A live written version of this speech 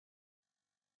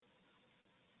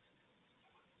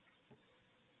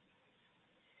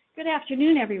Good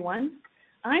afternoon, everyone.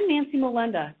 I'm Nancy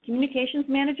Melenda, Communications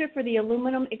Manager for the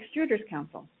Aluminum Extruders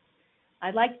Council.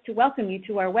 I'd like to welcome you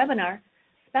to our webinar,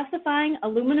 Specifying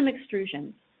Aluminum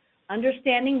Extrusions,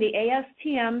 Understanding the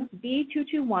ASTM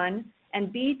B221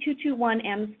 and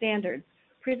B221M standards,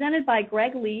 presented by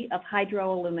Greg Lea of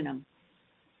Hydro Aluminum.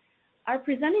 Our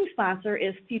presenting sponsor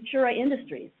is Futura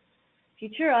Industries.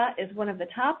 Futura is one of the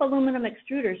top aluminum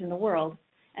extruders in the world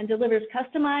and delivers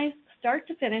customized,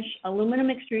 start-to-finish aluminum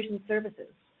extrusion services.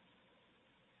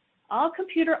 All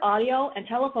computer audio and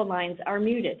telephone lines are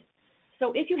muted,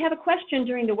 so if you have a question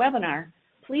during the webinar,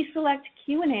 please select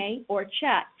Q&A or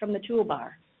chat from the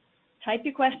toolbar. Type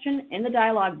your question in the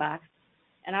dialog box,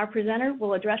 and our presenter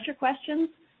will address your questions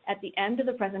at the end of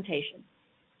the presentation.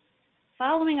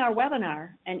 Following our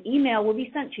webinar, an email will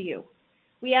be sent to you.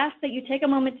 We ask that you take a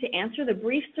moment to answer the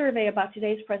brief survey about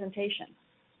today's presentation.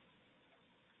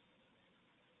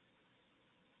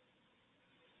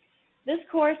 This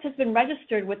course has been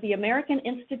registered with the American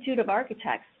Institute of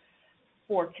Architects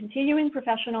for continuing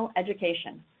professional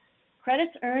education.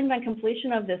 Credits earned on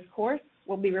completion of this course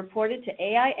will be reported to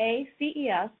AIA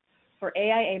CES for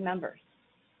AIA members.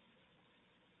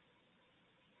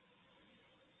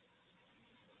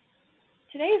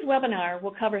 Today's webinar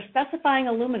will cover specifying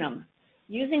aluminum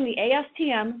using the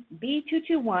ASTM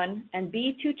B221 and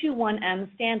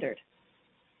B221M standard.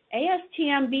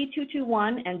 ASTM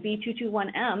B221 and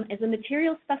B221M is a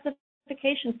material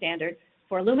specification standard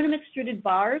for aluminum extruded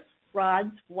bars,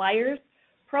 rods, wires,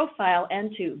 profile,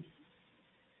 and tubes.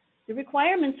 The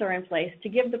requirements are in place to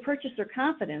give the purchaser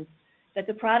confidence that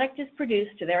the product is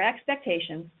produced to their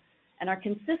expectations and are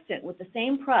consistent with the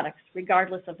same products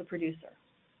regardless of the producer.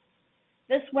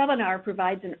 This webinar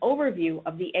provides an overview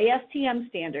of the ASTM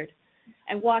standard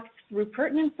and walks through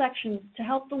pertinent sections to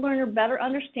help the learner better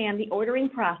understand the ordering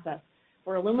process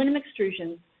for aluminum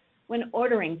extrusions when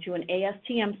ordering to an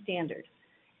ASTM standard,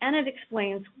 and it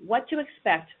explains what to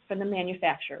expect from the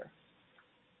manufacturer.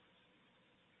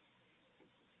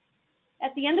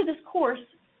 At the end of this course,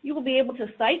 you will be able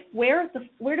to cite where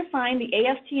to find the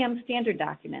ASTM standard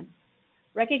document,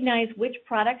 recognize which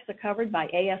products are covered by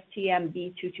ASTM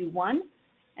B221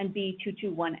 and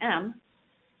B221M,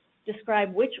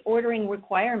 describe which ordering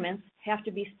requirements have to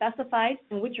be specified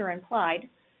and which are implied,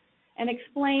 and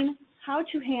explain how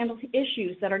to handle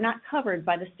issues that are not covered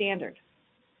by the standard.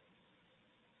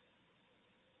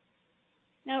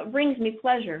 Now it brings me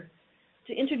pleasure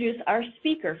to introduce our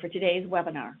speaker for today's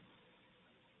webinar.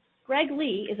 Greg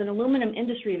Lea is an aluminum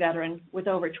industry veteran with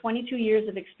over 22 years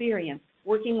of experience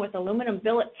working with aluminum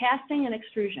billet casting and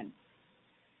extrusion.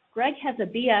 Greg has a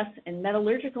BS in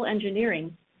metallurgical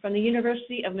engineering from the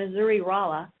University of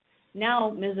Missouri-Rolla,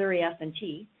 now Missouri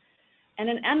S&T, and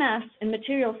an MS in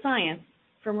material science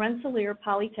from Rensselaer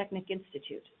Polytechnic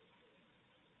Institute.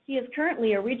 He is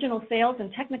currently a regional sales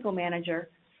and technical manager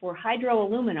for Hydro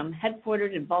Aluminum,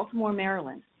 headquartered in Baltimore,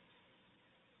 Maryland.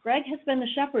 Greg has been the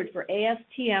shepherd for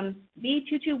ASTM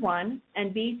B221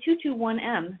 and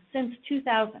B221M since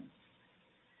 2000.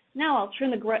 Now I'll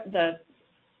turn the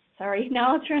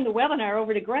webinar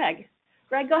over to Greg.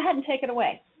 Greg, go ahead and take it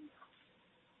away.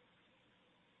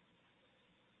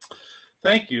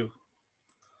 Thank you.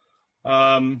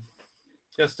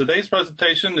 Yes, today's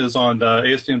presentation is on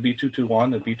ASTM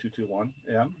B221 and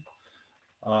B221M.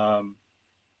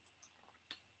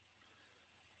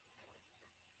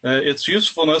 Its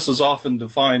usefulness is often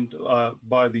defined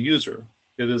by the user.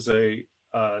 It is a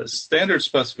standard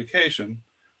specification,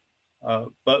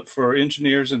 but for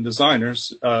engineers and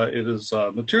designers, it is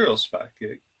a material spec.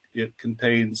 It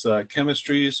contains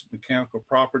chemistries, mechanical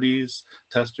properties,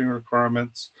 testing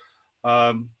requirements,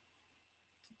 all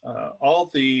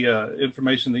the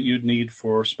information that you'd need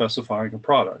for specifying a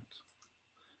product.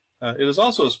 It is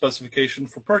also a specification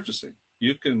for purchasing.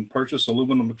 You can purchase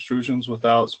aluminum extrusions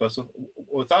without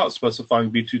specifying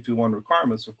B221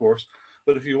 requirements, of course,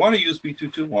 but if you want to use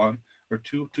B221 or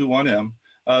 221M,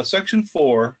 Section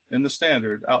 4 in the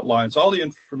standard outlines all the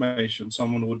information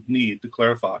someone would need to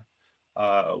clarify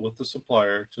with the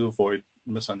supplier to avoid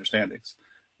misunderstandings.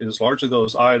 It is largely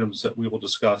those items that we will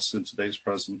discuss in today's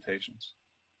presentations.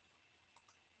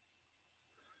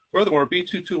 Furthermore,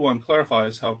 B221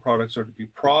 clarifies how products are to be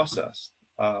processed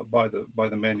by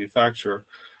the manufacturer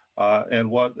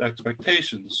and what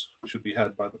expectations should be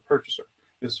had by the purchaser.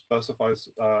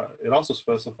 It also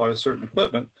specifies certain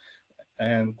equipment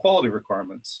and quality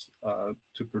requirements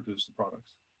to produce the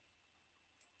products.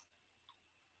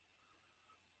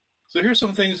 So here's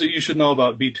some things that you should know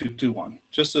about B221.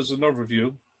 Just as an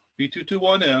overview,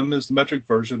 B221M is the metric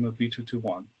version of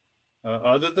B221.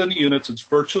 Other than the units, it's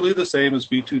virtually the same as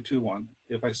B221.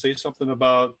 If I say something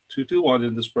about 221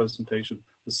 in this presentation,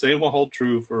 the same will hold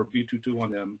true for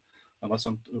B221M, unless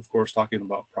I'm, of course, talking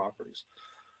about properties.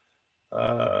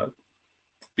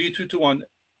 B221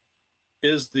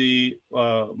 is the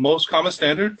most common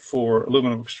standard for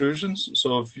aluminum extrusions,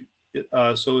 so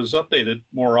so is updated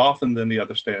more often than the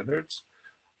other standards,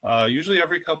 usually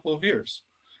every couple of years.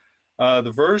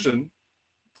 The version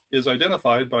is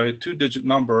identified by a 2-digit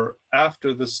number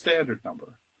after the standard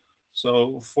number.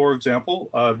 So, for example,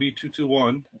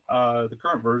 B221, the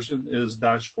current version is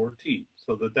 -14.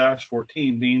 So the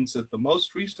 -14 means that the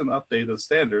most recent update of the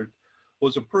standard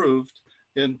was approved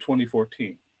in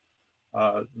 2014.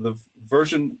 The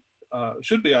version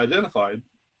should be identified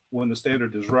when the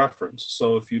standard is referenced.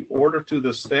 So if you order to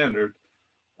this standard,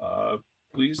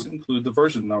 please include the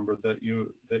version number that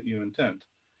you intend.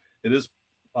 It is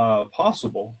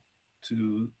possible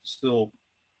to still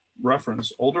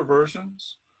reference older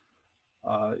versions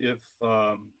if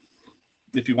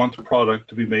you want the product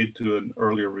to be made to an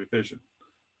earlier revision.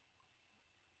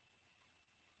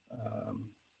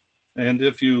 And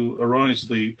if you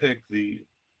erroneously pick the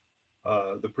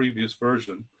previous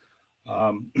version,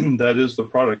 that is the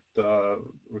product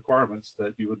requirements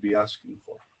that you would be asking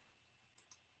for.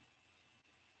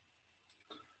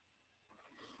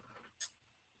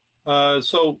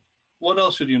 So what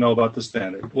else should you know about the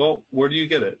standard? Well, where do you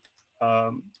get it?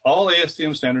 All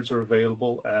ASTM standards are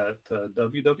available at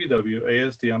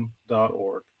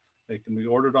www.astm.org. They can be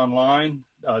ordered online,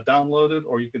 downloaded,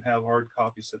 or you can have hard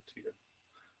copies sent to you.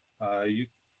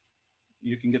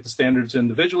 You can get the standards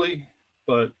individually,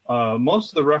 but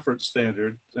most of the reference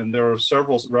standards, and there are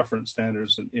several reference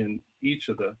standards in each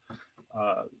of the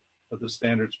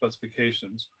standard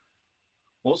specifications,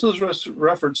 most of those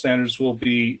reference standards will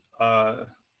be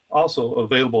also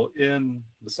available in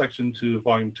the Section 2,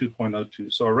 Volume 2.02.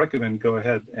 So I recommend go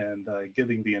ahead and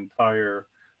getting the entire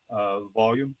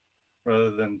volume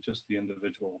rather than just the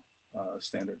individual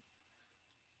standard.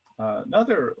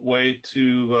 Another way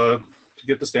to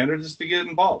get the standard is to get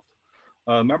involved.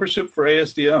 Membership for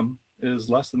ASTM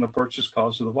is less than the purchase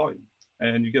cost of the volume,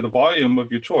 and you get a volume of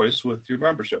your choice with your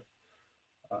membership.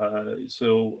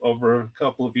 So over a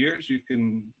couple of years, you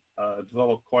can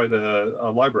develop quite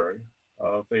a library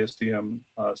of ASTM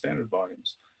standard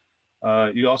volumes.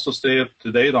 You also stay up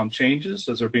to date on changes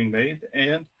as they're being made,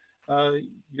 and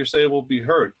your say will be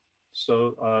heard.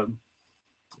 So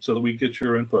that we get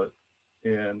your input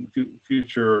in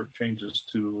future changes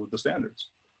to the standards.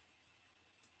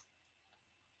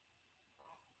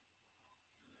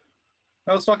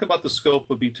 Now let's talk about the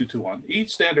scope of B221.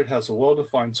 Each standard has a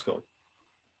well-defined scope.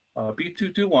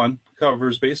 B221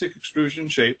 covers basic extrusion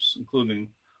shapes,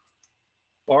 including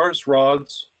bars,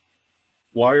 rods,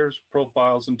 wires,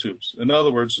 profiles, and tubes. In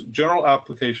other words, general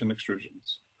application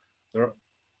extrusions. There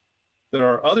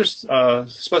are other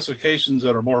specifications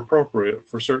that are more appropriate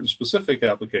for certain specific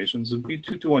applications, and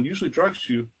B221 usually directs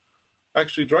you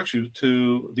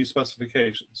to these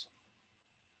specifications.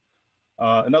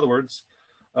 In other words,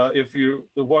 if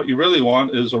what you really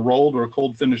want is a rolled or a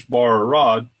cold finished bar or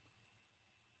rod,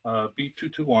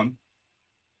 B221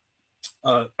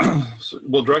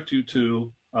 will direct you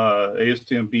to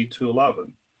ASTM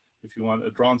B211. If you want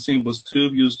a drawn seamless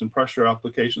tube used in pressure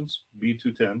applications,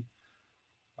 B210.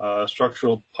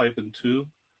 Structural pipe and tube,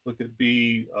 look at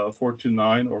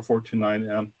B429 or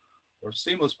 429M, or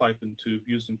seamless pipe and tube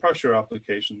used in pressure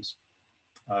applications,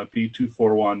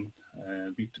 B241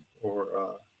 and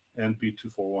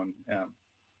B241M.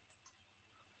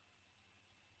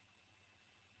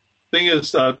 Thing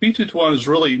is, B221 is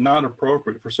really not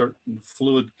appropriate for certain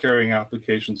fluid carrying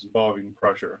applications involving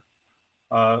pressure,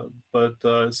 but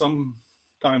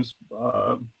sometimes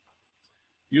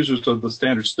users of the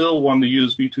standard still want to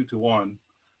use B221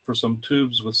 for some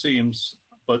tubes with seams,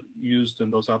 but used in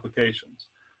those applications.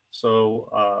 So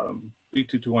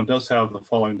B221 does have the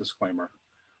following disclaimer.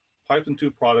 Pipe and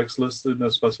tube products listed in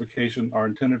the specification are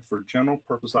intended for general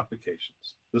purpose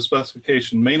applications. This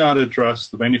specification may not address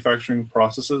the manufacturing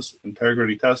processes,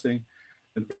 integrity testing,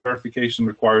 and verification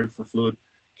required for fluid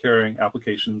carrying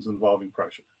applications involving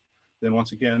pressure. Then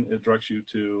once again, it directs you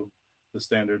to the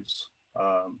standards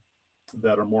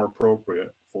that are more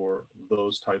appropriate for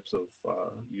those types of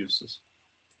uses.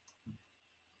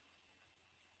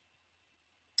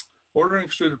 Ordering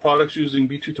extruded products using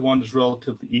B221 is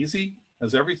relatively easy,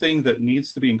 as everything that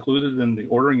needs to be included in the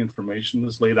ordering information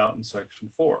is laid out in Section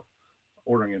 4,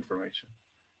 ordering information.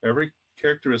 Every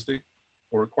characteristic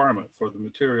or requirement for the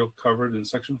material covered in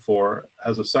Section 4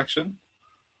 has a section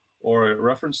or a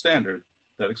reference standard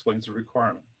that explains the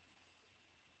requirement.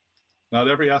 Not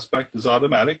every aspect is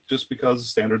automatic just because the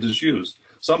standard is used.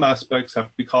 Some aspects have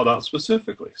to be called out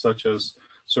specifically, such as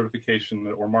certification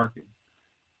or marking.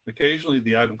 Occasionally,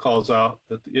 the item calls out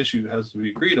that the issue has to be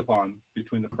agreed upon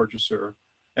between the purchaser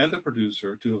and the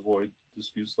producer to avoid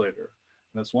disputes later.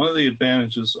 And that's one of the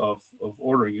advantages of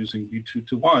ordering using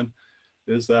B221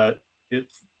 is that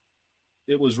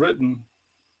it was written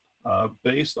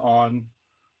based on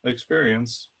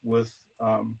experience with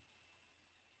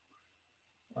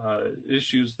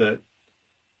issues that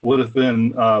would have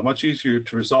been much easier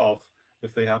to resolve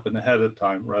if they happened ahead of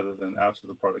time rather than after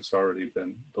the product's already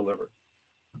been delivered.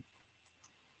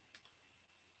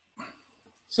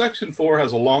 Section 4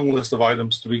 has a long list of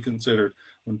items to be considered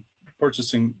when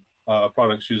purchasing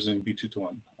products using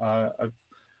B221. I've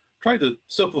tried to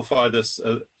simplify this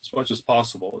as much as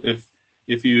possible.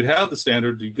 If you have the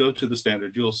standard, you go to the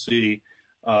standard, you'll see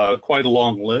quite a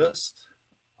long list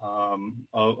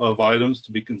of items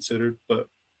to be considered, but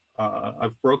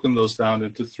I've broken those down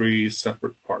into 3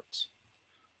 separate parts.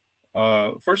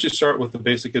 First, you start with the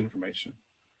basic information.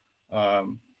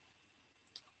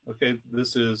 Okay,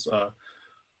 this is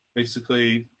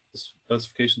basically the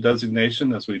specification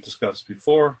designation, as we discussed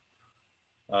before,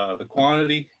 the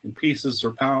quantity in pieces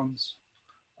or pounds,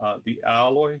 the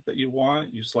alloy that you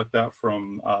want, you select that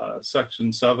from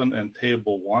Section 7 and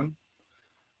Table 1.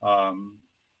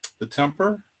 The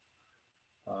temper,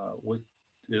 which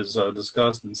is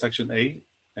discussed in Section 8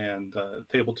 and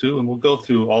Table 2, and we'll go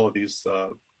through all of these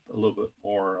a little bit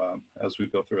more as we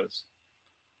go through this.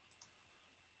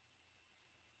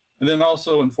 And then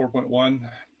also in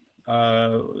 4.1,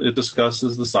 it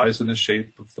discusses the size and the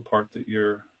shape of the part that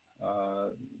you're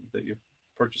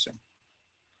purchasing.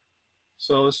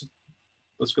 So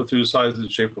let's go through size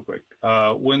and shape real quick.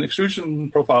 When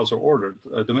extrusion profiles are ordered,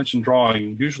 a dimension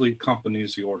drawing usually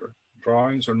accompanies the order.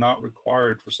 Drawings are not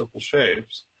required for simple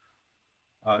shapes.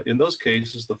 In those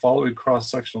cases, the following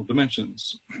cross-sectional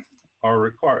dimensions are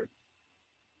required.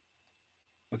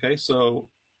 Okay, so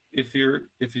if you're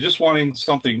just wanting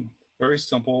something very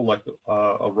simple like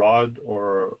a rod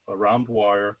or a round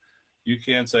wire, you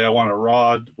can say I want a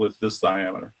rod with this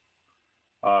diameter.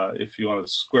 If you want a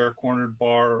square cornered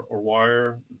bar or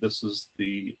wire, this is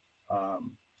the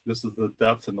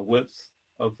depth and the width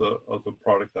of the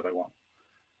product that I want.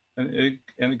 And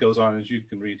it goes on, as you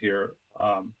can read here.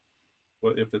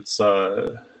 If it's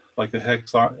like a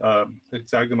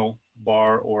hexagonal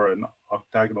bar or an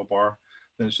octagonal bar,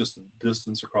 then it's just the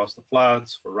distance across the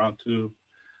flats. For round tube,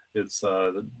 it's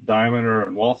the diameter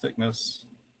and wall thickness,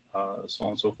 so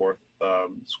on and so forth.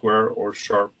 Square or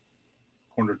sharp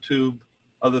corner tube,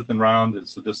 other than round,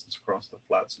 it's the distance across the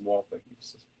flats and wall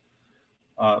thicknesses.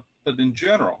 But in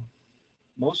general,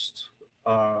 most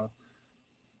of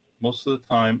the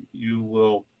time you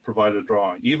will provide a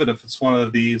drawing. Even if it's one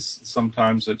of these,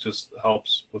 sometimes it just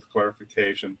helps with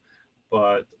clarification.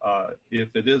 But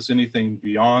if it is anything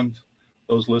beyond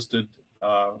those listed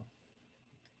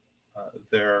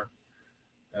there,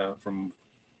 from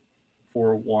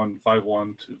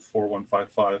 4151 to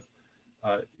 4155,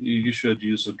 you should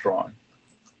use a drawing.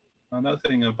 Another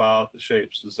thing about the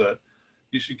shapes is that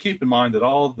you should keep in mind that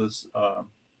all of this,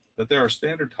 that there are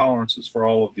standard tolerances for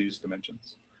all of these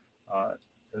dimensions.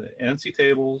 The ANSI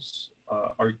tables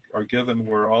are given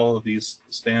where all of these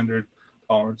standard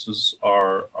tolerances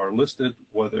are listed,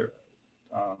 whether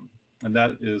and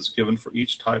that is given for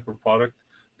each type of product,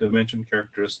 dimension,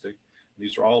 characteristic.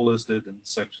 These are all listed in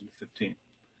Section 15.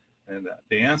 And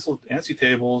the ANSI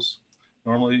tables,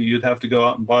 normally you'd have to go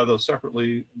out and buy those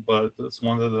separately, but that's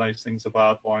one of the nice things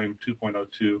about Volume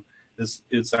 2.02 is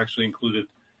it's actually included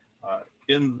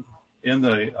in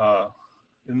the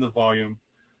volume,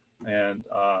 and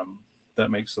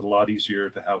that makes it a lot easier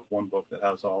to have one book that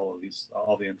has all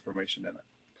the information in it.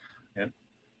 And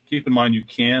keep in mind, you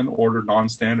can order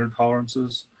non-standard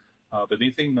tolerances, but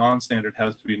anything non-standard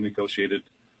has to be negotiated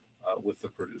with the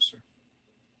producer.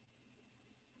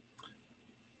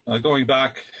 Going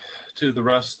back to the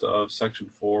rest of Section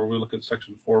 4, we look at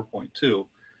Section 4.2,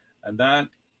 and that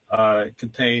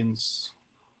contains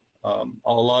a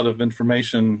lot of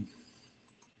information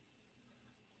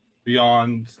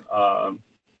beyond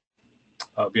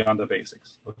the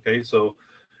basics. Okay, so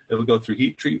it'll go through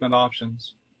heat treatment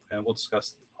options, and we'll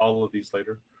discuss all of these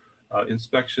later.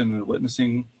 Inspection and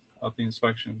witnessing of the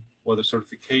inspection, whether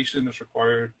certification is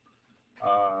required,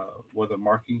 whether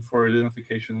marking for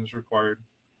identification is required,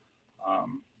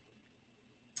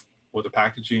 whether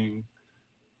packaging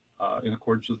in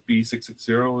accordance with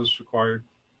B660 is required,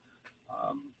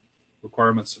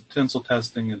 requirements of tensile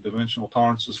testing and dimensional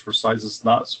tolerances for sizes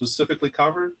not specifically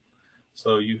covered.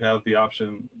 So you have the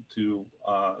option to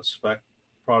spec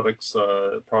product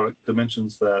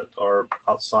dimensions that are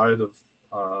outside of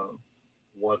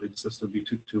what exists in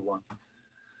B221.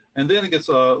 And then it gets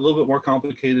a little bit more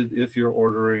complicated if you're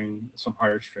ordering some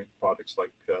higher strength products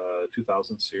like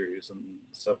 2000 series and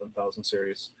 7000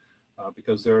 series,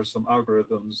 because there are some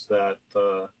algorithms that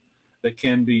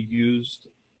can be used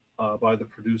by the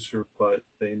producer, but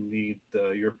they need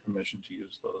your permission to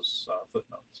use those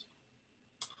footnotes.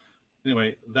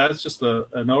 Anyway, that's just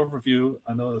an overview.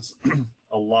 I know it's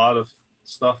a lot of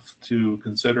stuff to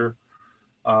consider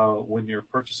when you're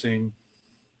purchasing,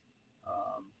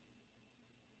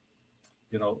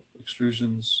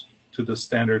 extrusions to the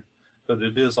standard, but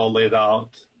it is all laid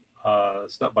out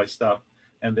step by step,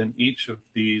 and then each of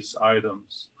these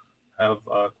items have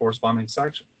a corresponding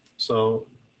section. So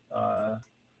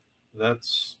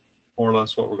that's more or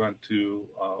less what we're going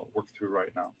to work through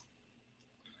right now.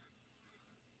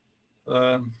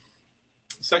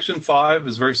 Section 5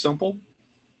 is very simple.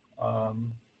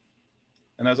 And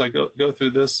as I go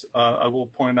through this, I will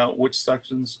point out which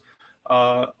sections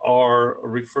are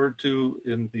referred to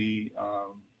in the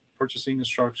purchasing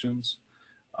instructions.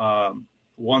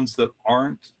 Ones that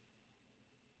aren't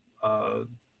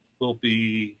will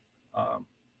be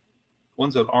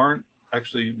ones that aren't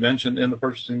actually mentioned in the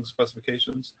purchasing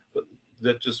specifications, but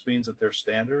that just means that they're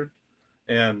standard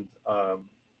and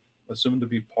assumed to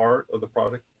be part of the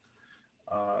product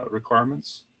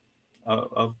requirements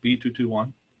of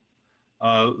B221.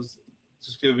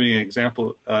 Just give you an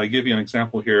example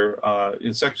here.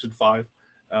 In section 5,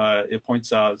 it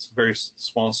points out, it's a very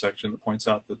small section that points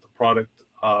out that the product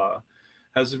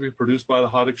has to be produced by the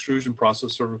hot extrusion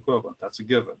process or equivalent. That's a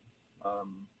given.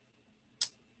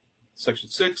 Section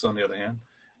 6, on the other hand,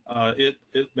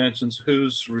 it mentions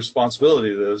whose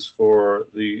responsibility it is for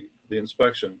the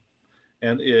inspection,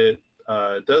 and it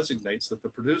designates that the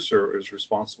producer is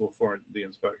responsible for the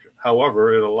inspection.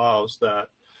 However, it allows that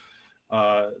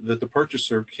the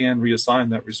purchaser can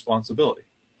reassign that responsibility.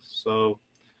 So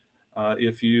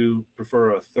if you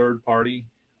prefer a third party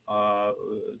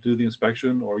do the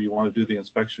inspection, or you want to do the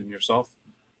inspection yourself,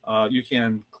 you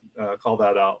can call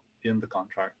that out in the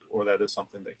contract, or that is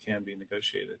something that can be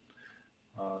negotiated.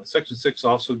 Section 6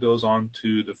 also goes on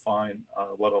to define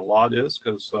what a lot is,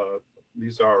 because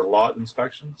these are lot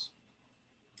inspections,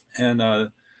 and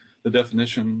the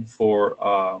definition for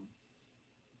a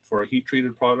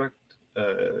heat-treated product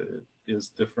is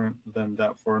different than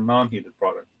that for a non-heated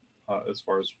product, as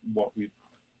far as what we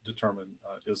determine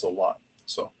is a lot.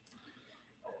 So,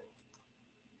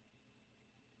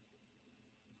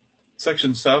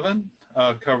 Section 7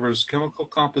 covers chemical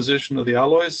composition of the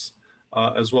alloys,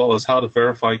 as well as how to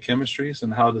verify chemistries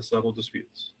and how to settle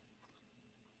disputes.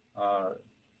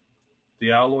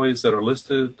 The alloys that are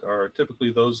listed are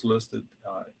typically those listed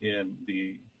in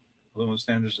the aluminum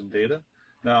standards and data.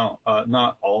 Now,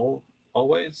 not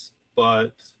always,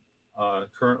 but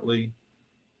currently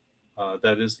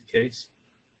that is the case.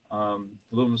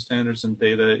 Aluminum standards and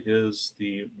data is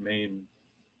the main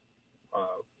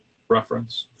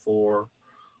reference for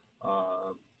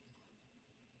B221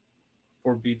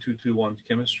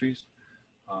 chemistries,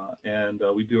 and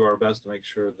we do our best to make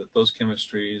sure that those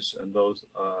chemistries and those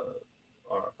are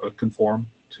conform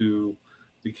to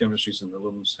the chemistries and the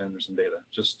aluminum standards and data,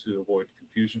 just to avoid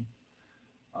confusion.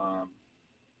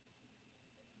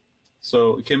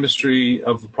 So the chemistry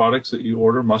of the products that you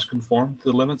order must conform to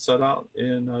the limits set out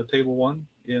in Table 1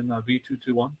 in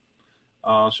B221.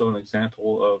 I'll show an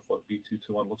example of what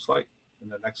B221 looks like in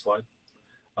the next slide.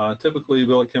 Typically,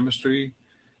 billet chemistry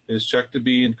is checked to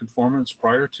be in conformance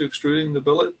prior to extruding the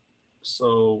billet.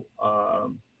 So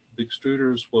the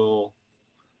extruders will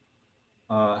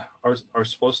are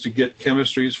supposed to get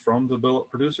chemistries from the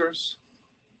billet producers.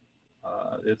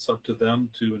 It's up to them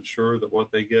to ensure that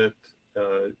what they get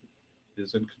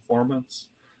is in conformance.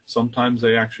 Sometimes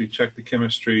they actually check the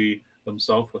chemistry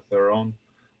themselves with their own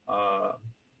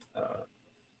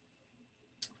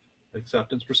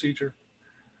acceptance procedure,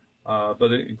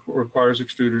 but it requires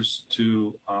extruders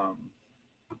to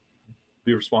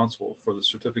be responsible for the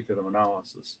certificate of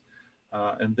analysis.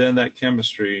 And then that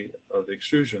chemistry of the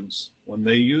extrusions, when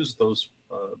they use those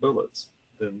billets,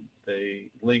 then they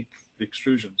link the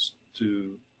extrusions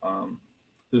to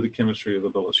the chemistry of the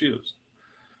billets used.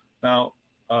 Now,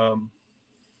 I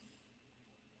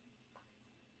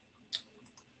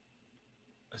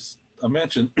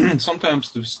mentioned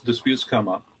sometimes disputes come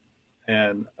up,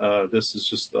 and this is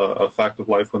just a fact of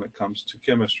life when it comes to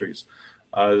chemistries.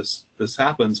 This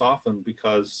happens often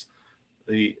because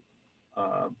if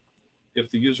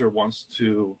the user wants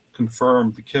to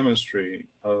confirm the chemistry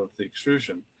of the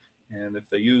extrusion, and if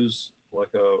they use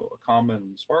like a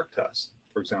common spark test,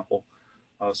 for example,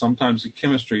 sometimes the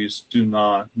chemistries do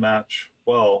not match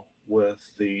well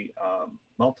with the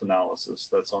melt analysis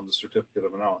that's on the certificate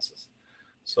of analysis.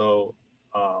 So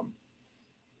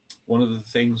one of the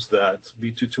things that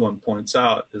B221 points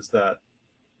out is that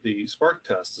the spark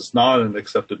test is not an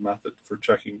accepted method for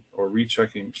checking or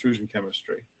rechecking extrusion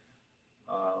chemistry.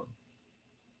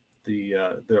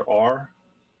 There are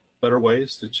better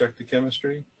ways to check the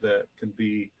chemistry that can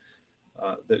be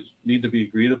that need to be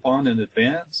agreed upon in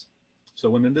advance. So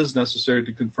when it is necessary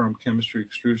to confirm chemistry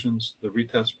extrusions, the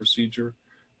retest procedure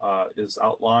is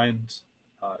outlined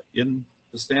in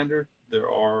the standard. There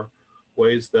are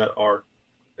ways that are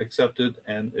accepted,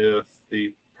 and if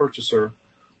the purchaser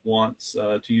wants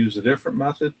to use a different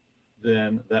method,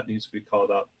 then that needs to be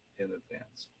called out in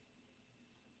advance.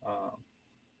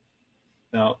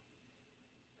 Now,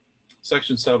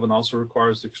 Section 7 also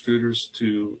requires extruders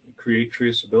to create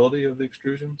traceability of the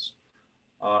extrusions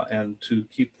and to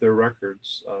keep their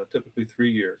records, typically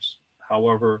 3 years.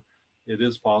 However, it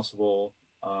is possible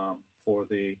for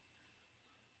the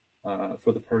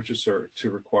purchaser to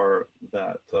require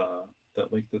that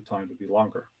that length of time to be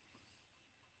longer.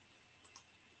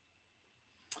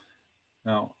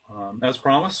 Now, as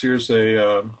promised, here's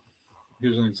an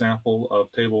example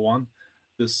of Table 1.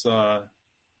 This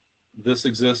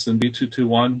exists in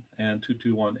B221 and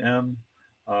 221M.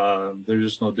 There's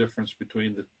just no difference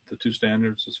between the two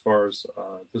standards as far as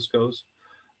this goes,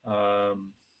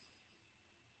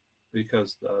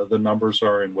 because the numbers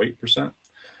are in weight percent.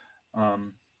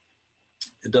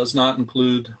 It does not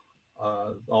include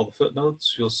all the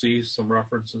footnotes. You'll see some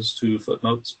references to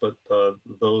footnotes, but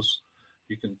those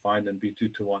you can find in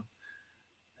B221.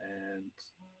 And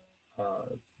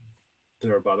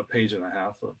they're about a page and a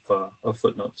half of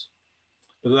footnotes.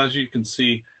 But as you can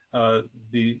see,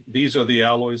 these are the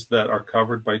alloys that are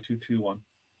covered by 221,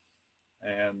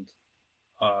 and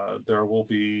there will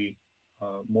be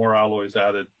more alloys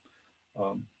added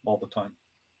all the time.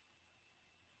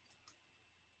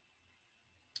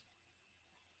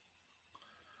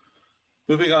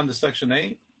 Moving on to Section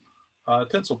 8,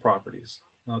 tensile properties.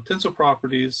 Now, tensile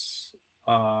properties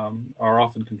are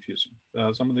often confusing.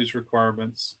 Some of these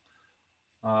requirements,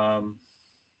 sometimes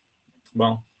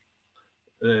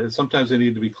they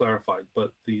need to be clarified,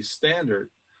 but the standard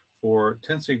for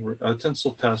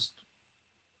tensile test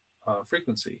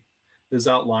frequency is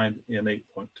outlined in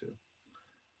 8.2.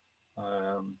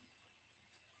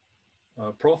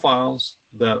 Profiles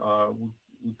that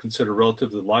we consider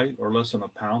relatively light or less than a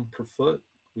pound per foot,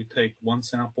 we take 1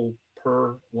 sample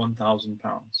per 1,000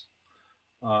 pounds.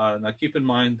 Now keep in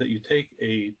mind that you take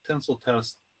a tensile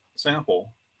test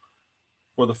sample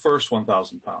for the first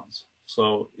 1,000 pounds.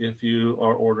 So if you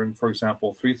are ordering, for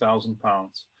example, 3,000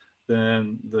 pounds,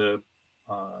 then the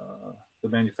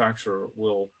manufacturer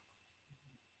will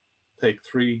take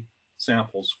 3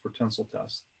 samples for tensile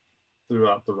test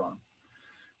throughout the run.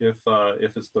 If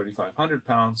it's 3,500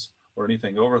 pounds or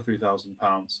anything over 3,000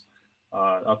 pounds,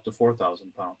 up to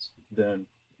 4,000 pounds, then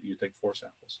you take 4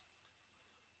 samples.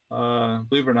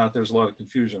 Believe it or not, there's a lot of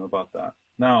confusion about that.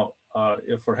 Now,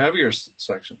 if for heavier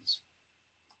sections,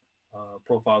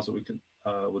 profiles that we can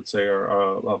would say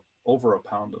are over a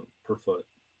pound per foot,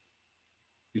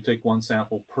 you take 1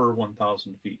 sample per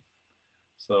 1,000 feet.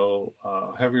 So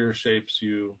heavier shapes,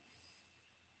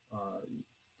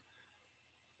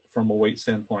 from a weight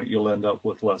standpoint, you'll end up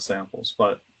with less samples,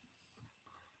 but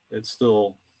it's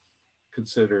still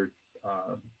considered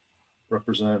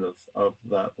representative of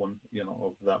that one,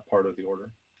 of that part of the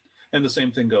order. And the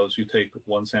same thing goes, you take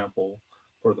 1 sample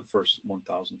for the first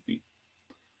 1,000 feet.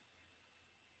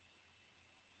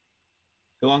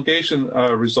 Elongation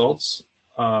results.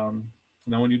 Now,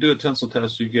 when you do a tensile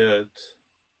test, you get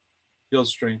yield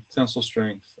strength, tensile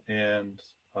strength, and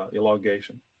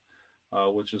elongation,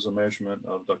 which is a measurement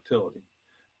of ductility.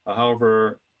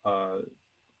 However,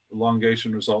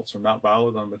 elongation results are not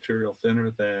valid on material thinner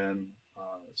than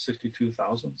 62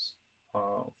 thousandths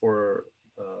for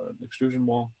an extrusion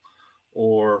wall,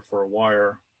 or for a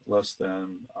wire less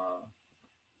than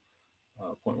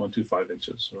 0.125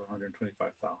 inches or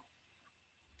 125 thou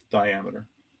diameter.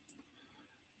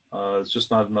 It's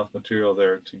just not enough material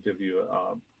there to give you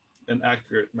an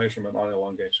accurate measurement on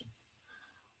elongation.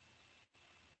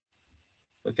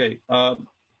 Okay,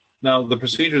 now the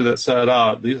procedure that's set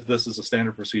out, this is a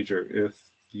standard procedure. If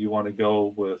you want to go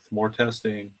with more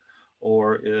testing,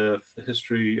 or if the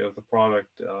history of the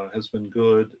product has been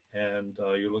good and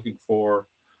you're looking for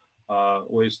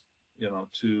ways,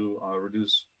 to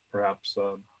reduce perhaps,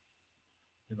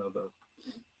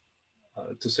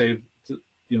 to save,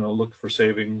 look for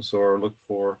savings or look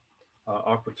for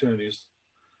opportunities.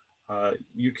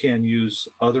 You can use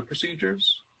other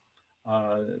procedures,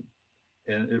 and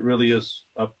it really is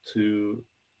up to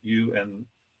you and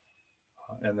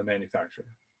the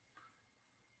manufacturer.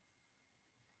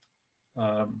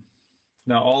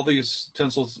 Now, all these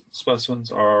tensile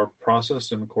specimens are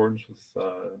processed in accordance with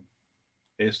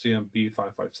ASTM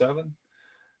B221.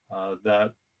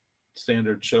 That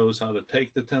standard shows how to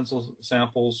take the tensile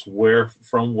samples,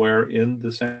 from where in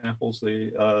the samples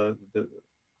the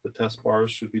test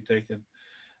bars should be taken,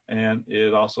 and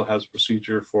it also has a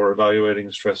procedure for evaluating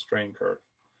the stress strain curve.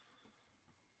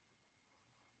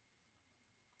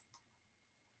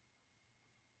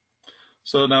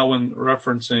 So now, when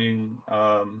referencing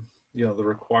the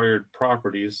required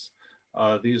properties,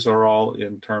 these are all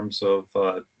in terms of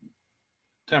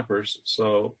tempers.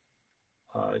 So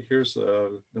here's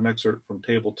an excerpt from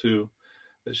Table 2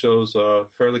 that shows a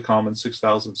fairly common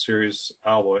 6000 series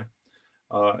alloy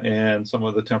and some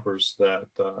of the tempers that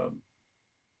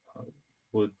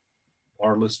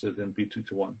are listed in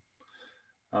B221.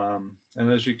 And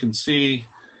as you can see,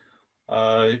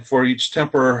 for each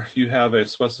temper, you have a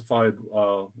specified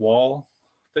wall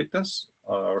thickness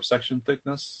or section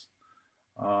thickness.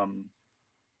 And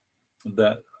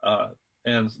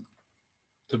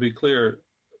to be clear,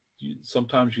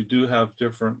 sometimes you do have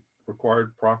different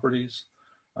required properties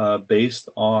based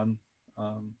on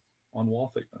wall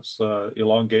thickness.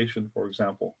 Elongation, for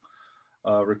example,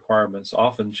 requirements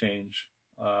often change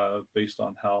based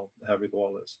on how heavy the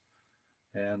wall is.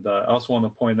 And I also want to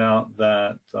point out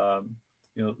that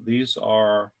these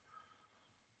are,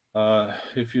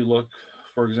 if you look,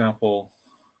 for example,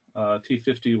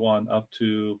 T51 up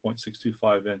to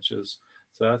 0.625 inches.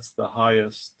 So that's the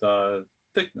highest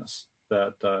thickness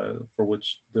that for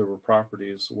which there were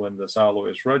properties when this alloy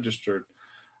is registered.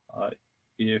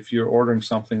 If you're ordering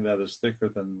something that is thicker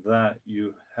than that,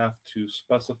 you have to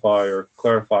specify or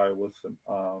clarify with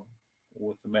the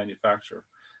manufacturer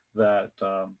that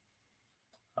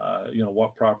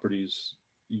what properties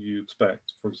you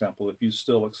expect. For example, if you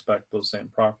still expect those same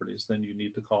properties, then you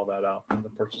need to call that out in the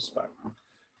purchase spec.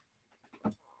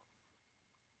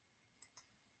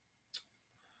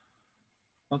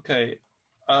 Okay,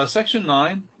 Section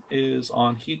 9 is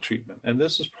on heat treatment, and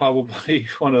this is probably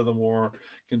one of the more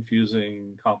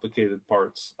confusing, complicated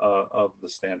parts of the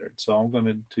standard. So I'm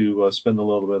going to spend a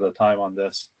little bit of time on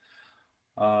this.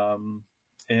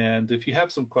 And if you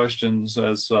have some questions,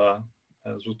 as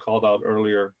was called out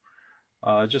earlier,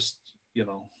 just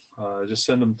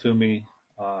send them to me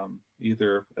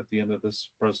either at the end of this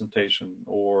presentation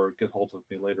or get hold of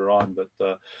me later on. But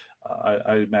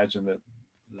I imagine that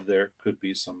there could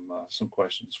be some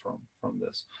questions from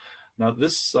this. Now,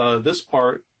 this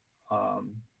part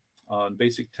on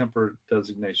basic temper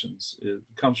designations, it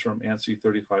comes from ANSI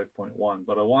 35.1,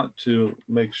 but I want to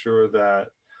make sure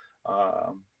that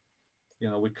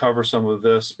we cover some of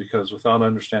this, because without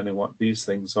understanding what these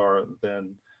things are,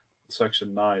 then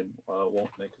Section 9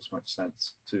 won't make as much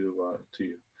sense to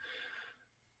you.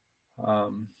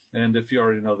 And if you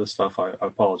already know this stuff, I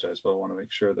apologize, but I want to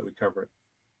make sure that we cover it.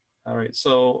 All right,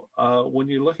 so when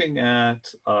you're looking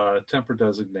at temper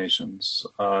designations,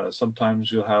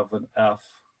 sometimes you'll have an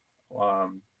F,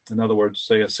 in other words,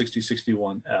 say a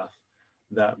 6061F.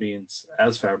 That means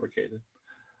as fabricated.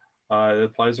 It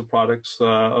applies to products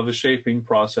of a shaping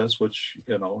process, which,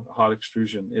 hot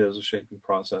extrusion is a shaping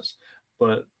process,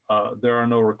 but there are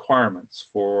no requirements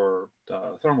for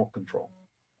thermal control,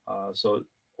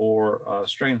 or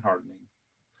strain hardening.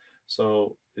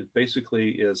 So it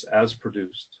basically is as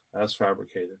produced, as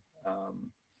fabricated,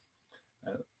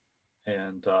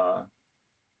 and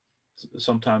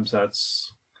sometimes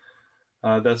that's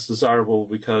desirable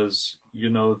because you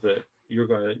know that you're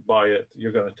going to buy it,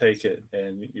 you're going to take it,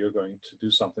 and you're going to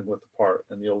do something with the part,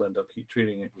 and you'll end up heat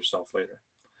treating it yourself later.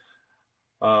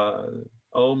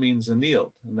 O means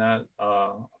annealed, and that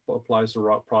applies to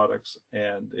wrought products,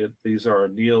 and these are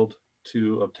annealed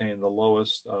to obtain the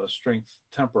lowest strength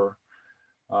temper,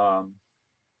 and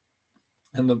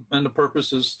the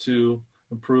purpose is to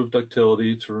improve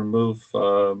ductility, to remove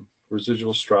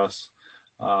residual stress,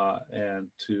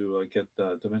 and to get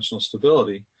dimensional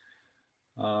stability.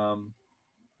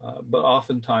 But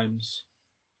oftentimes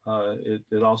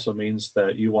it also means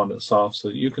that you want it soft so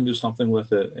that you can do something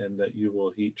with it and that you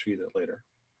will heat treat it later.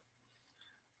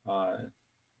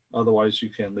 Otherwise, you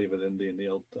can leave it in the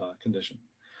annealed condition.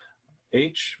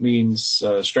 H means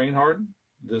strain hardened.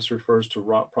 This refers to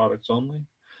wrought products only.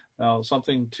 Now,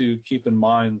 something to keep in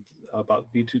mind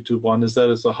about B221 is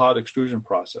that it's a hot extrusion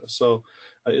process, so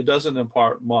it doesn't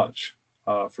impart much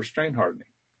for strain hardening.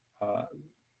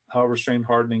 However, strain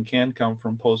hardening can come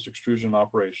from post-extrusion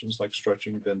operations like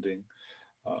stretching, bending,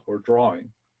 or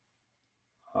drawing.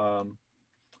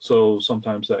 So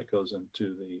sometimes that goes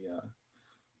into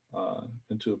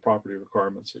the property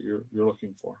requirements that you're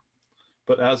looking for.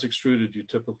 But as extruded, you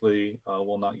typically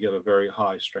will not get a very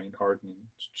high strain hardening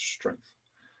strength.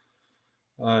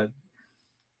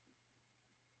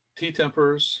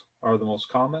 T-tempers are the most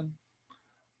common.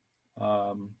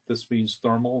 This means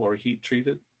thermal or heat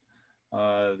treated.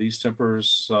 These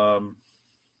tempers are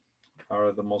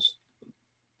the most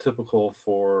typical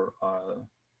for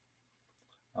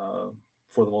the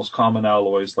most common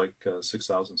alloys, like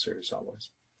 6000 series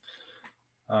alloys.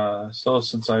 So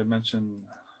since I mentioned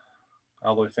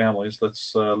alloy families,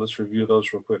 let's review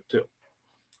those real quick too.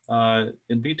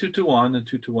 In B221 and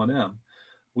 221M,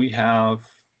 we have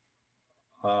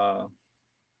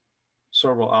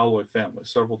several alloy families,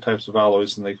 several types of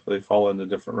alloys, and they fall into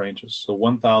different ranges. So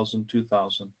 1000,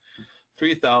 2000,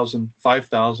 3000,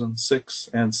 5000,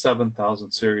 6000, and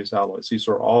 7000 series alloys. These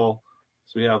are all,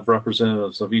 so we have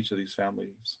representatives of each of these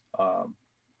families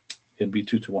in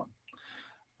B221.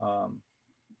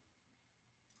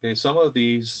 Okay, some of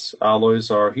these alloys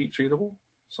are heat treatable,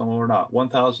 some of them are not.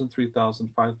 1000, 3000,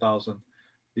 5000,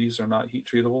 these are not heat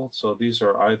treatable, so these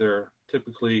are either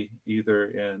typically either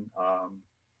in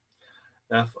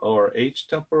F or H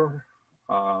temper,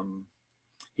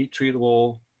 heat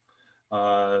treatable.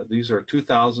 These are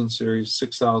 2000 series,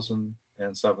 6000,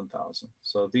 and 7000.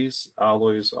 So these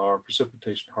alloys are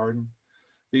precipitation hardened.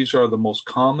 These are the most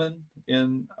common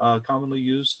commonly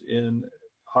used in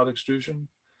hot extrusion,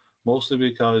 mostly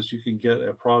because you can get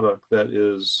a product that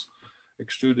is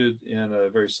extruded in a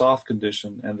very soft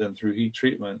condition and then through heat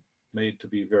treatment made to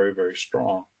be very, very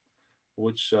strong,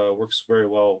 which works very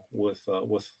well with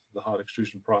the hot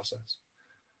extrusion process.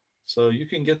 So you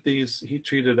can get these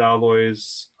heat-treated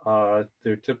alloys.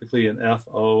 They're typically in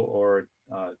FO or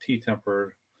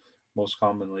T-temper, most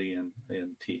commonly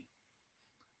in T.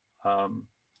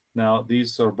 Now,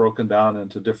 these are broken down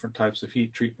into different types of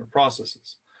heat treatment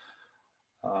processes.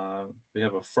 We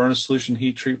have a furnace solution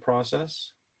heat treat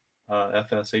process,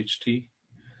 FSHT.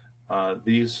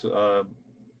 These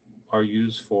are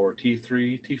used for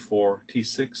T3, T4,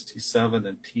 T6, T7,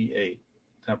 and T8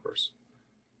 tempers.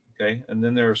 Okay, and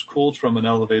then there's cooled from an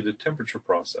elevated temperature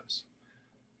process,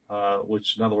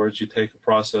 which in other words, you take a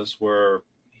process where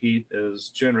heat is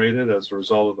generated as a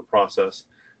result of the process,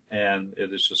 and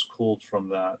it is just cooled from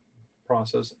that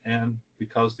process. And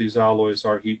because these alloys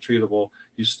are heat treatable,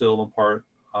 you still impart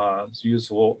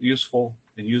useful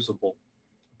and usable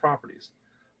properties.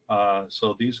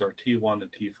 So these are T1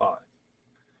 and T5.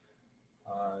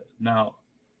 Now,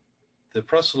 the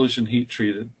press solution heat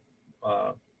treated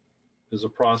is a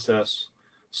process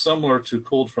similar to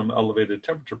cooled from elevated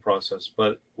temperature process,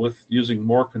 but with using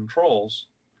more controls,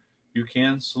 you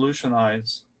can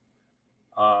solutionize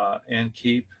and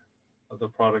keep the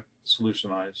product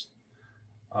solutionized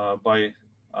by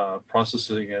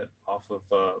processing it off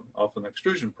of an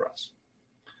extrusion press.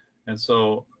 And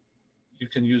so you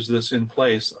can use this in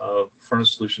place of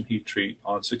furnace solution heat treat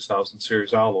on 6000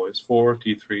 series alloys for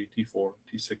T3, T4,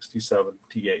 T6, T7,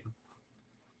 T8.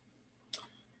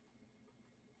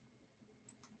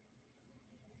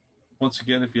 Once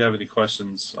again, if you have any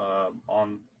questions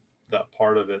on that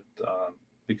part of it,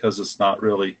 because it's not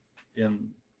really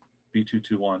in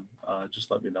B221,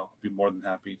 just let me know. I'd be more than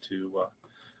happy to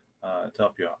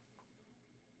help you out.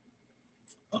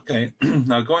 Okay,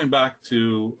 now going back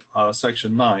to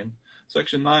Section 9.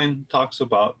 Section 9 talks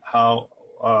about how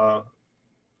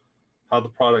the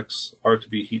products are to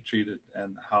be heat treated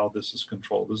and how this is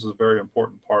controlled. This is a very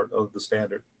important part of the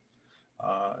standard.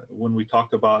 When we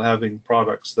talk about having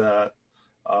products that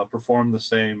perform the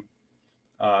same,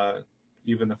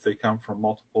 even if they come from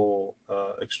multiple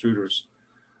extruders,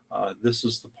 this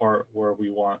is the part where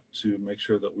we want to make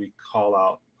sure that we call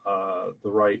out the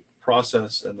right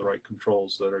process and the right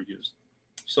controls that are used.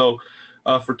 So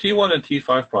for T1 and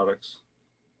T5 products,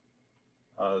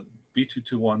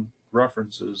 B221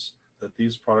 references that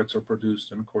these products are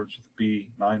produced in accordance with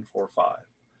B945.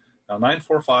 Now,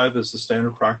 945 is the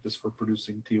standard practice for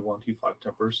producing T1, T5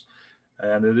 tempers,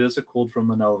 and it is a cooled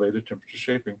from an elevated temperature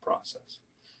shaping process.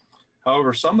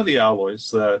 However, some of the alloys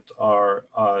that are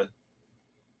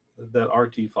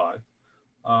T5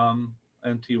 and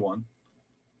T1,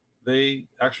 they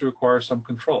actually require some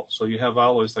control. So you have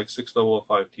alloys like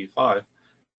 6005 T5,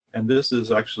 and this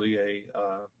is actually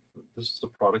a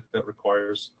product that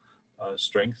requires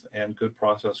strength and good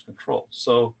process control.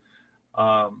 So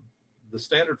the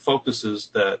standard focuses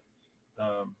that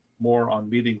more on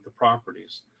meeting the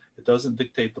properties. It doesn't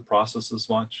dictate the process as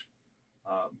much,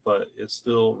 but it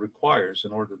still requires,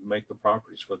 in order to make the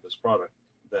properties for this product,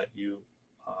 that you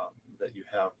that you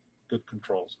have good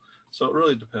controls. So it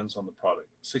really depends on the product.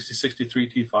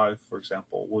 6063 T5, for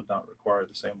example, would not require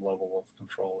the same level of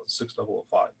control as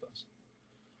 6005 does.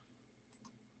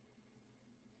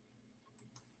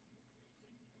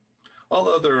 All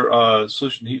other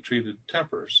solution heat-treated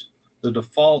tempers, the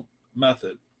default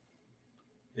method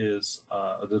is,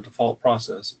 the default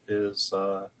process is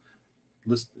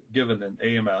given in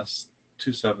AMS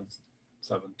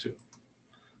 2772.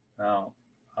 Now,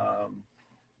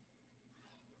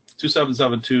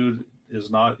 2772 is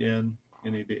not in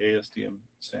any of the ASTM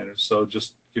standards, so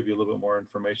just give you a little bit more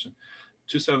information.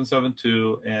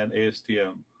 2772 and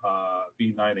ASTM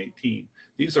B221,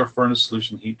 these are furnace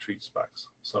solution heat treat specs.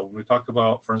 So when we talk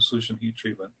about furnace solution heat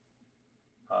treatment,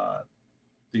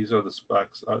 these are the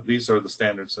specs. These are the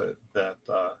standards that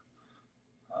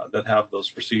have those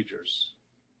procedures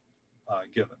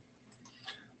given.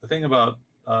 The thing about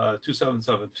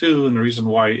 2772, and the reason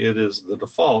why it is the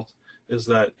default, is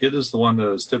that it is the one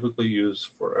that is typically used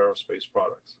for aerospace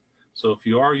products. So if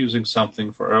you are using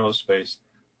something for aerospace,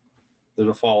 the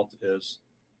default is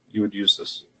you would use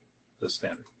this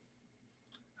standard.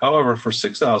 However, for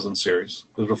 6000 series,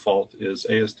 the default is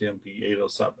ASTM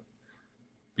B807.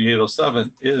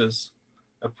 B807 is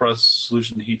a press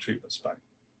solution heat treatment spec.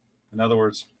 In other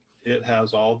words, it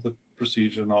has all the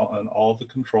procedure and all the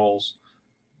controls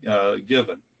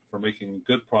given for making a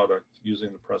good product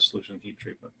using the press solution heat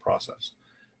treatment process.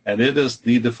 And it is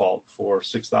the default for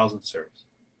 6000 series.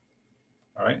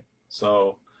 All right,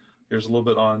 so here's a little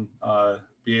bit on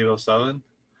B807.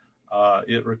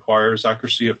 It requires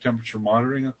accuracy of temperature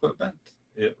monitoring equipment.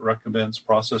 It recommends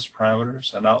process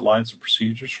parameters and outlines of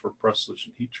procedures for press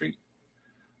solution heat treat.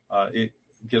 It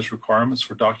gives requirements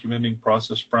for documenting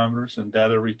process parameters and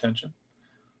data retention.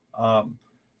 I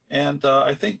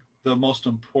think the most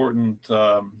important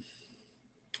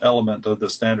element of the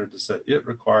standard is that it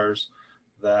requires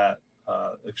that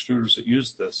extruders that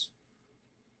use this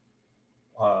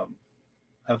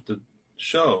have to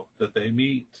show that they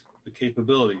meet the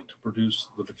capability to produce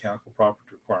the mechanical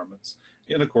property requirements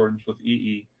in accordance with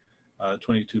EE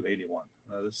 2281.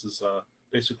 This is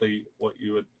basically what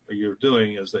you're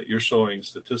doing is that you're showing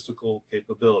statistical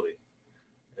capability.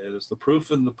 It is the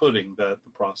proof in the pudding that the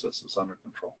process is under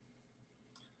control.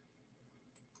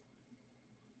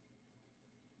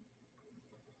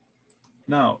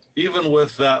 Now, even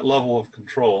with that level of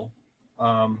control,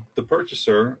 the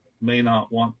purchaser may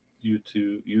not want you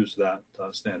to use that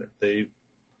standard. It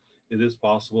is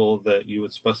possible that you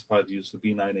would specify the use of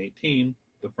B918,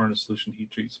 the furnace solution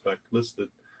heat treat spec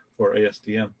listed for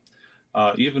ASTM,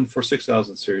 even for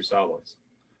 6000 series alloys.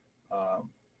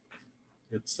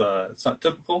 It's not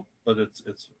typical, but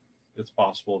it's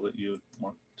possible that you would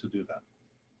want to do that.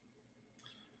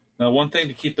 Now, one thing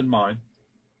to keep in mind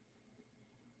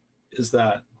is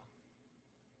that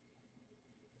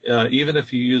even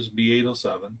if you use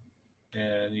B807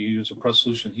 and you use a press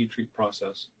solution heat treat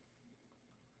process,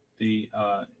 the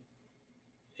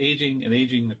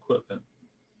aging equipment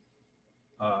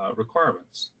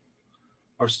requirements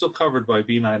are still covered by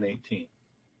B918.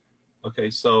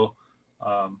 Okay, so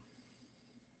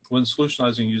when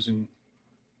solutionizing using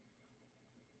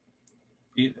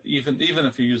even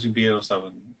if you're using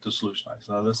B807 to solutionize,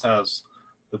 now this has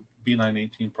the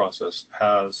B918 process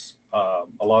has a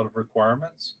lot of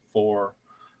requirements for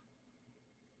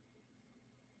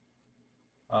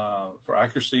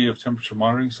accuracy of temperature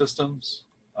monitoring systems,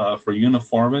 for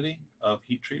uniformity of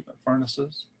heat treatment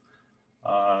furnaces.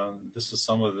 This is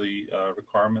some of the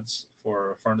requirements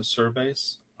for furnace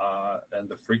surveys and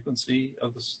the frequency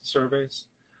of the surveys.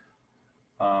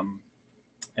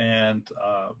 And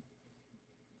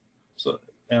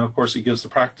of course, it gives the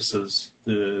practices,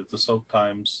 the soak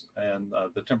times, and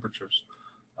the temperatures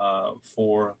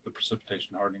for the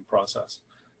precipitation hardening process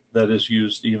that is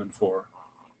used even for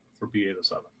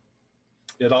B807.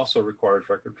 It also requires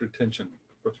record retention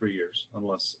for 3 years,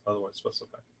 unless otherwise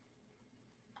specified.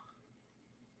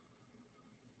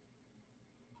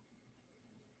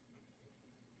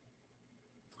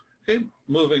 Okay,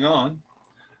 moving on.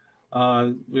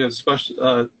 We have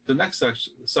the next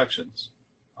sections,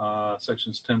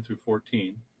 sections 10 through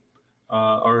 14,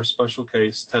 are special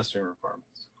case testing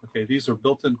requirements. Okay, these are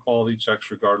built-in quality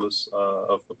checks regardless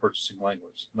of the purchasing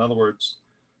language. In other words,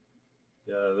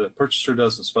 the purchaser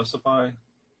doesn't specify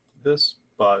this,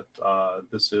 but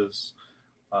this is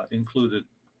included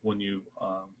when you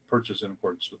purchase in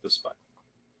accordance with this spec.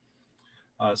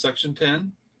 Section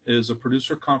 10 is a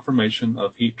producer confirmation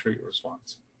of heat treat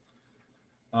response.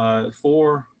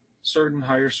 For certain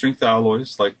higher strength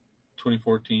alloys like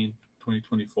 2014,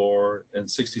 2024, and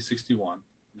 6061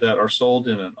 that are sold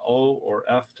in an O or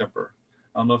F temper,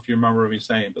 I don't know if you remember me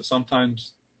saying, but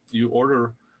sometimes you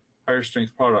order higher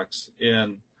strength products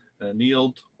in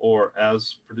annealed or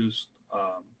as produced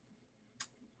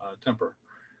temper,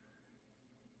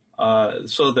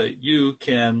 so that you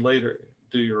can later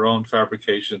do your own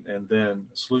fabrication and then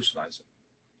solutionize it.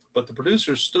 But the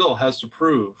producer still has to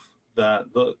prove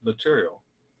that the material,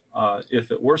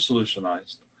 if it were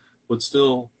solutionized, would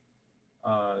still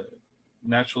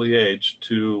naturally age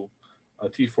to a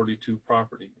T42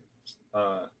 property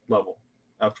level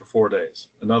after 4 days.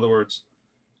 In other words,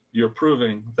 you're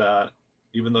proving that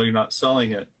even though you're not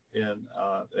selling it in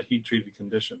a heat-treated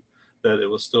condition, that it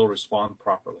will still respond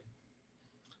properly.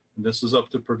 And this is up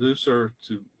to producer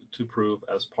to prove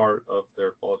as part of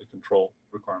their quality control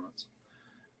requirements.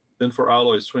 Then for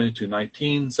alloys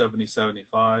 2219,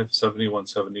 7075,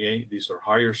 7178, these are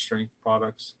higher strength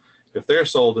products. If they're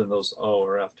sold in those O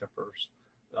or F tempers,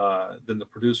 then the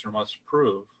producer must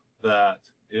prove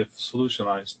that if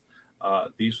solutionized,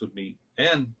 these would meet,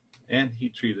 and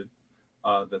heat treated,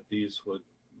 that these would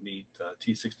meet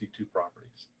T62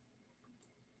 properties.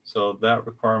 So that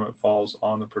requirement falls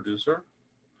on the producer.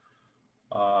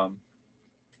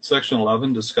 Section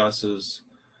 11 discusses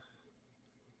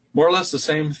more or less the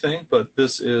same thing, but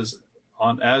this is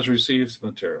on as received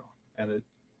material. And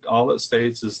all it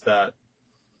states is that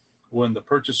when the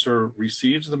purchaser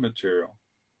receives the material,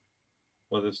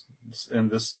 whether it's,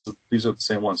 and these are the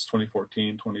same ones,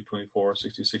 2014, 2024,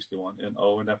 6061, in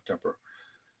O and F temper,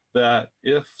 that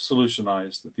if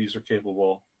solutionized, that these are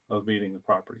capable of meeting the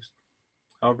properties.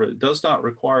 However, it does not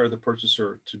require the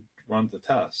purchaser to run the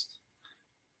test.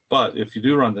 But if you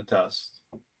do run the test,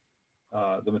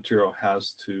 the material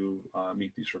has to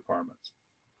meet these requirements.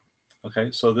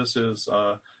 Okay, so this is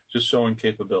just showing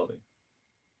capability.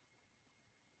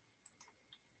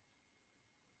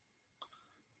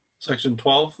 Section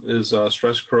 12 is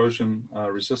stress corrosion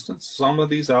resistance. Some of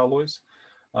these alloys,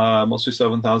 mostly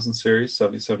 7000 series,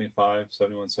 7075,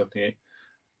 7178,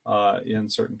 in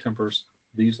certain tempers,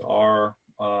 these are,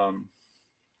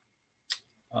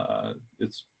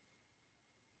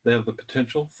 they have the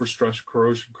potential for stress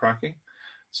corrosion cracking.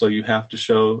 So you have to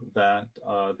show that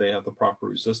they have the proper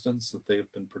resistance, that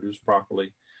they've been produced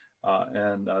properly,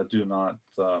 and do not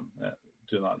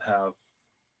have,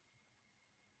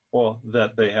 well,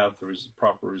 that they have the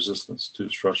proper resistance to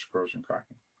stress corrosion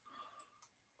cracking.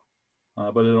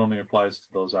 But it only applies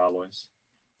to those alloys.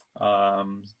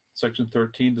 Section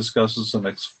 13 discusses an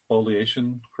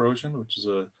exfoliation corrosion, which is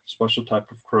a special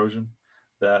type of corrosion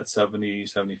that 70,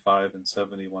 75, and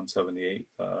 71, 78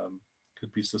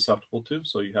 could be susceptible to,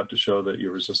 so you have to show that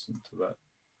you're resistant to that.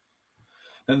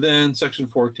 And then Section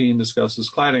 14 discusses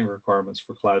cladding requirements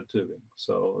for clad tubing.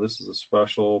 So this is a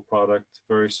special product,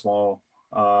 very small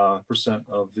percent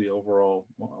of the overall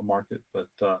market, but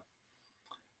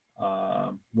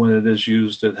when it is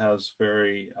used, it has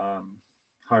very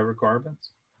high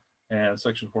requirements, and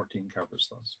Section 14 covers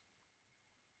those.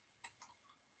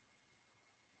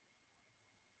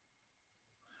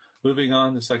 Moving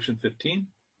on to Section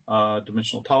 15,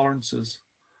 dimensional tolerances.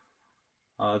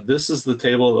 This is the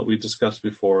table that we discussed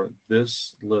before.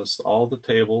 This lists all the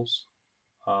tables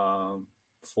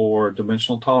for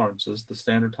dimensional tolerances, the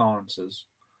standard tolerances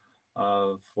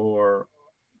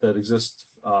that exist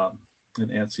in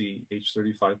ANSI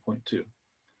H35.2.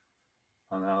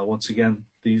 Now, once again,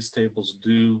 these tables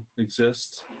do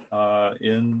exist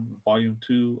in Volume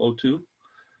 202.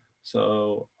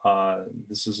 So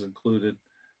this is included,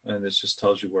 and this just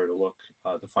tells you where to look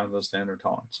to find those standard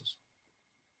tolerances.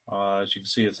 As you can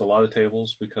see, it's a lot of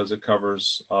tables because it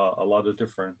covers a lot of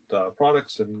different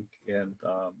products and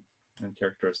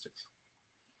characteristics.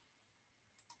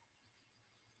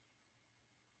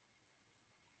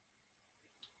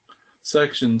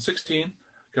 Section 16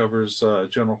 covers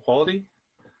general quality.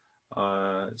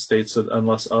 It states that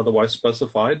unless otherwise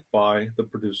specified by the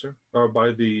producer or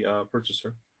by the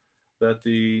purchaser, that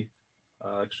the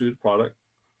extruded product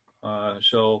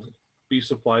shall be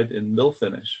supplied in mill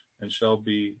finish and shall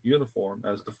be uniform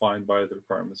as defined by the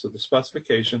requirements of the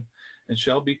specification and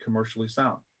shall be commercially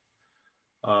sound.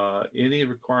 Any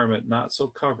requirement not so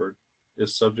covered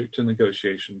is subject to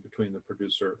negotiation between the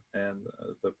producer and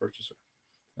the purchaser.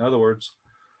 In other words,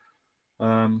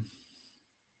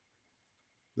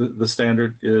 the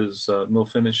standard is mill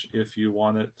finish if you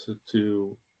want it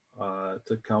to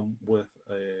come with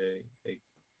a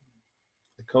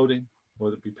coating,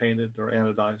 whether it be painted or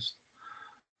anodized.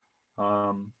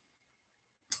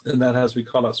 And that has to be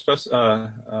called out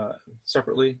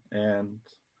separately, and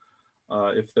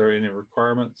if there are any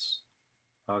requirements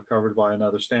covered by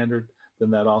another standard, then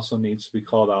that also needs to be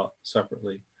called out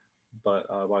separately by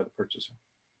the purchaser.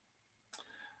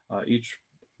 Each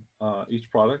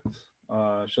product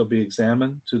shall be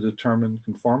examined to determine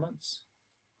conformance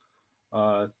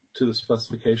to the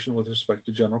specification with respect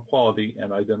to general quality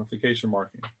and identification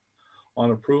marking.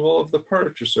 On approval of the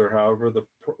purchaser, however, the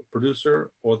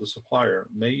producer or the supplier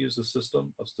may use a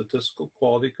system of statistical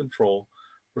quality control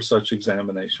for such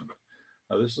examination.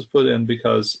 Now, this is put in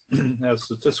because as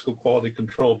statistical quality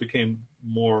control became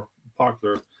more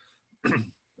popular,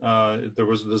 there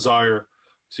was a desire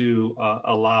to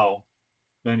allow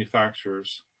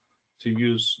manufacturers to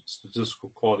use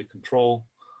statistical quality control,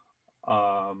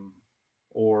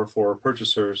 or for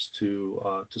purchasers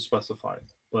to specify.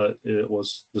 But it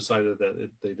was decided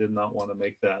that they did not want to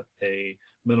make that a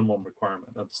minimum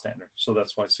requirement of the standard. So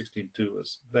that's why 16.2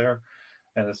 is there,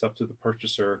 and it's up to the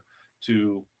purchaser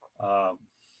to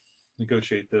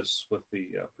negotiate this with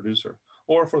the producer,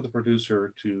 or for the producer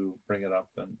to bring it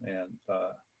up and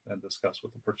discuss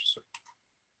with the purchaser.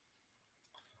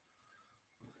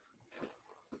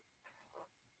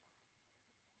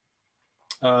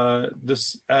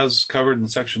 This, as covered in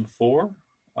Section 4,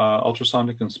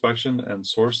 ultrasonic inspection and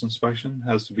source inspection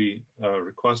has to be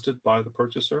requested by the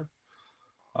purchaser.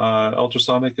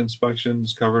 Ultrasonic inspection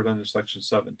is covered under Section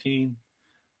 17,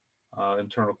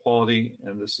 internal quality,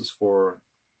 and this is for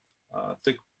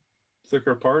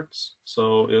thicker parts.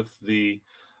 So if the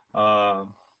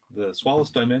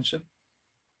smallest dimension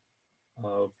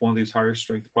of one of these higher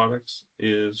strength products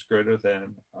is greater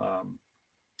than a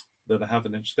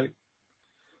 ½ inch thick,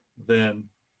 then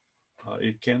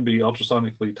it can be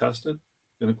ultrasonically tested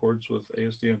in accordance with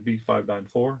ASTM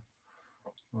B221.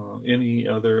 Any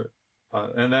other,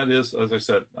 and that is, as I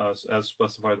said, as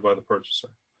specified by the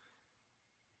purchaser.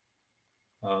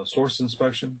 Source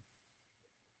inspection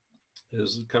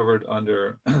is covered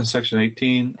under Section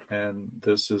 18, and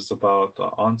this is about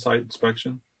on-site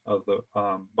inspection of the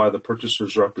by the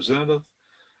purchaser's representative.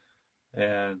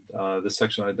 And this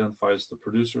section identifies the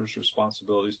producer's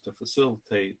responsibilities to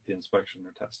facilitate the inspection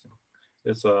or testing.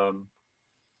 It's a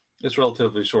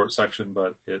relatively short section,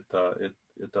 but it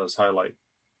does highlight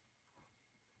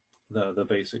the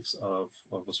basics of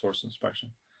a source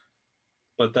inspection.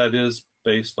 But that is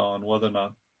based on whether or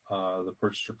not the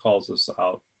purchaser calls this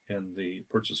out in the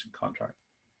purchasing contract.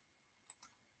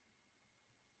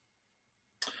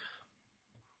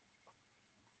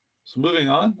 So moving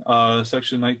on,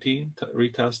 Section 19,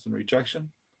 retest and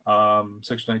rejection.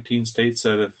 Section 19 states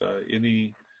that if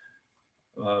any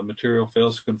material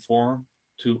fails to conform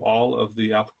to all of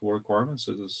the applicable requirements,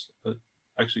 it is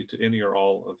actually to any or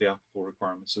all of the applicable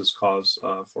requirements, is cause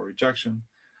for rejection.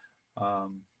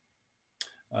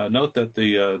 Note that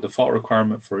the default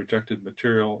requirement for rejected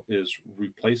material is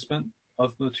replacement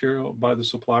of material by the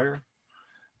supplier.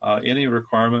 Any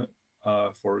requirement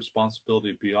for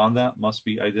responsibility beyond that must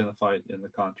be identified in the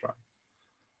contract.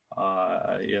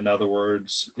 In other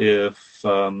words, if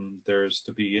there's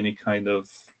to be any kind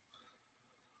of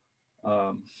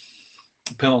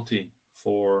penalty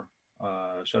for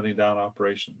shutting down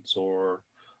operations, or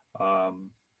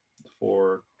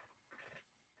for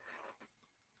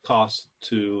cost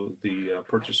to the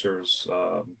purchaser's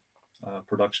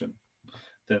production,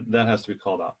 then that has to be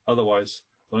called out. Otherwise,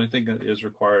 the only thing that is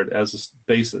required as a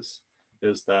basis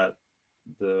is that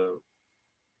the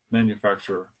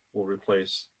manufacturer will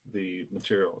replace the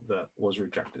material that was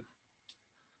rejected.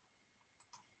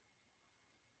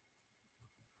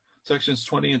 Sections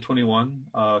 20 and 21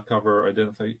 cover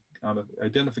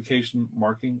identification,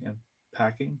 marking, and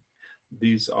packing.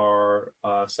 These are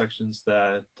sections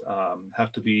that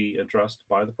have to be addressed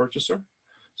by the purchaser.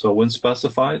 So when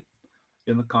specified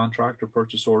in the contract or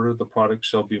purchase order, the product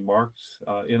shall be marked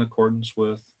in accordance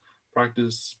with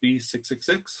Practice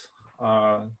B666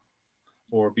 or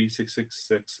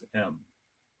B666M.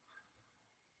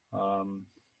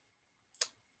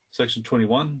 Section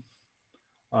 21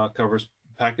 covers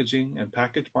packaging and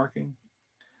package marking,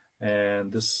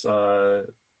 and this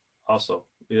also,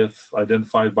 if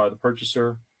identified by the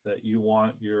purchaser that you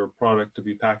want your product to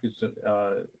be packaged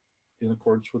in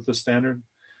accordance with the standard,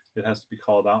 it has to be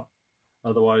called out.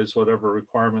 Otherwise, whatever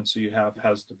requirements you have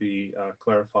has to be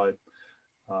clarified.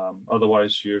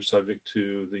 Otherwise, you're subject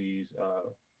to the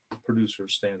producer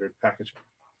standard packaging.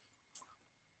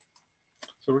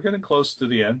 So we're getting close to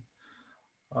the end.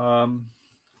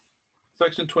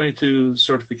 Section 22,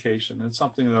 certification. It's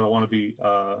something that I want to be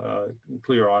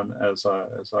clear on as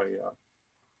I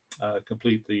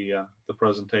complete the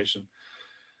presentation.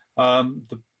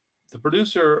 The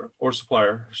producer or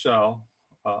supplier shall,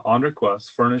 on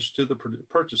request, furnish to the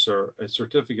purchaser a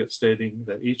certificate stating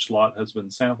that each lot has been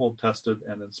sampled, tested,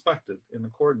 and inspected in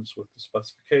accordance with the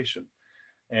specification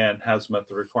and has met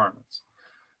the requirements.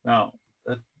 Now,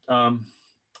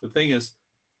 the thing is,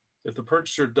 if the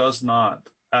purchaser does not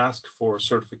ask for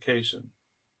certification,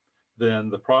 then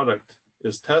the product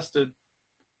is tested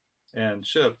and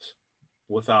shipped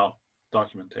without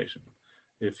documentation.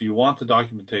 If you want the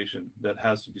documentation, that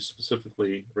has to be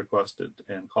specifically requested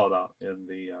and called out in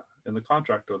the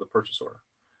contract or the purchase order.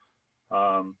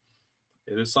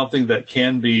 It is something that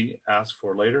can be asked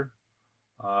for later,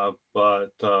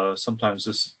 but sometimes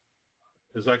this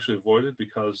is actually avoided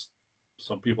because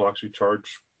some people actually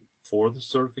charge for the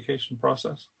certification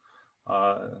process.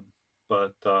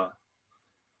 But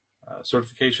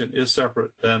certification is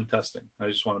separate than testing. I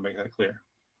just want to make that clear.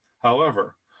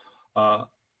 However,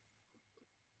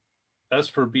 as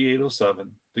per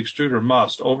B807, the extruder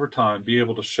must, over time, be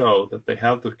able to show that they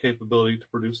have the capability to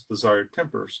produce desired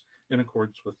tempers in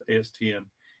accordance with ASTM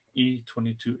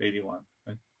B221.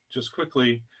 And just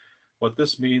quickly, what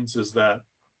this means is that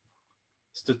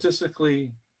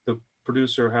statistically, the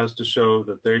producer has to show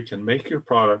that they can make your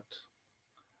product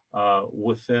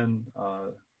with a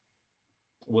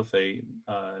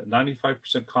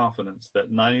 95% confidence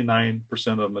that 99%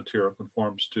 of the material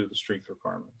conforms to the strength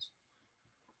requirements.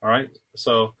 All right,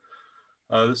 so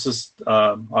this is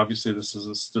obviously this is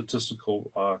a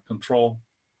statistical control,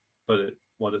 but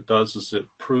what it does is it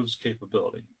proves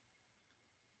capability.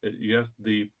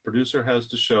 The producer has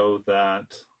to show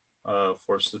that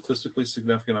for a statistically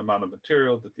significant amount of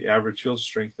material, that the average yield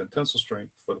strength and tensile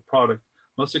strength for the product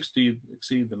must exceed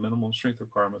the minimum strength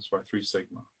requirements by 3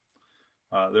 sigma.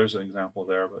 There's an example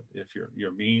there, but if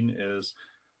your mean is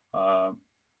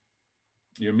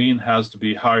your mean has to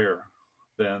be higher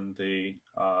than the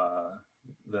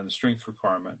strength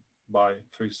requirement by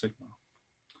 3 sigma.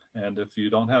 And if you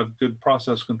don't have good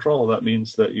process control, that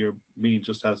means that your mean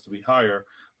just has to be higher,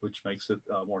 which makes it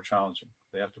more challenging.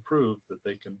 They have to prove that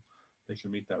they can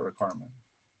meet that requirement.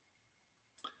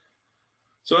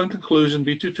 So in conclusion,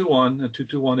 B221 and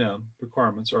 221M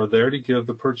requirements are there to give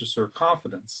the purchaser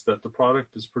confidence that the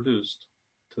product is produced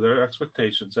to their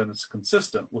expectations and it's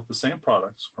consistent with the same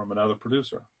products from another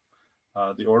producer.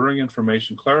 The ordering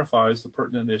information clarifies the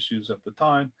pertinent issues at the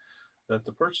time that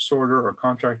the purchase order or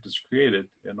contract is created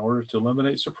in order to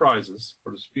eliminate surprises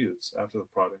or disputes after the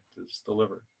product is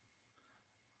delivered.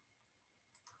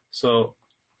 So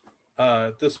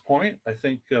at this point, I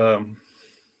think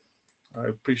I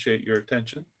appreciate your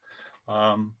attention.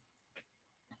 Thank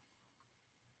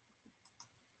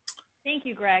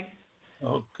you, Greg.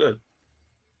 Oh, good.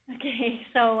 Okay,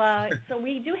 so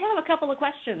we do have a couple of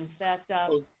questions that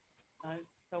so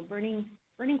burning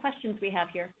questions we have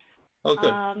here. Oh,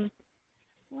 good.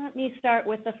 Let me start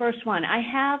with the first one. I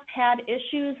have had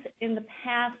issues in the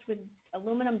past with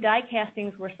aluminum die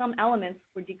castings where some elements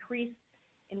were decreased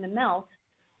in the melt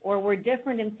or were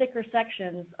different in thicker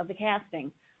sections of the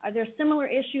casting. Are there similar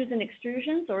issues in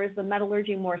extrusions, or is the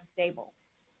metallurgy more stable?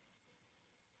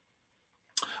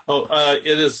 Oh,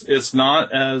 it's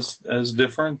not as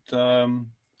different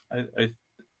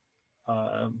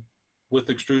with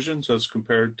extrusions as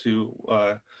compared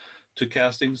to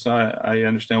castings. I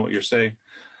understand what you're saying.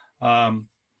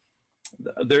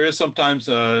 There is sometimes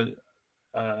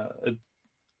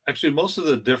actually most of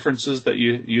the differences that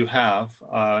you have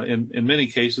in many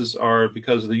cases are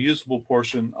because the usable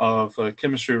portion of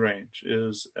chemistry range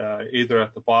is either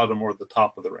at the bottom or the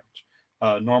top of the range,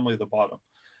 normally the bottom.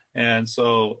 And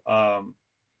so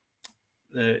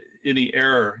any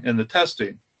error in the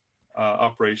testing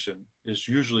operation is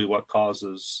usually what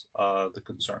causes the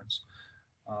concerns.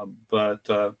 But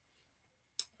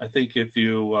I think if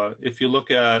you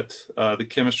look at the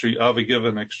chemistry of a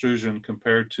given extrusion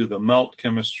compared to the melt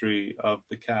chemistry of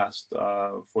the cast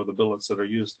for the billets that are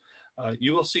used,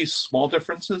 you will see small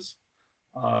differences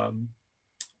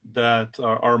that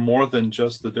are more than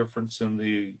just the difference in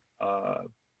the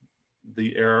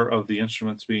error of the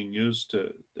instruments being used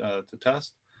to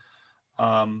test.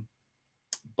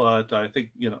 But I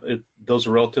think those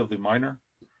are relatively minor,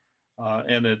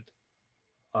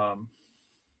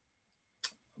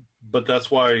 but that's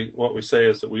why what we say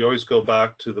is that we always go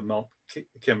back to the melt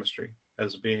chemistry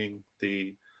as being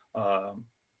the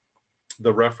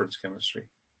reference chemistry.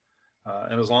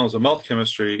 And as long as the melt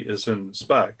chemistry is in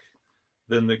spec,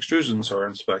 then the extrusions are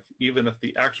in spec, even if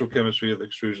the actual chemistry of the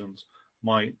extrusions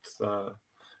might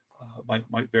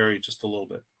vary just a little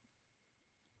bit.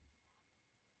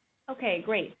 Okay,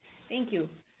 great. Thank you.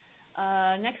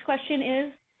 Next question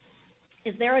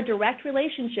is there a direct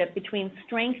relationship between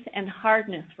strength and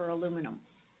hardness for aluminum?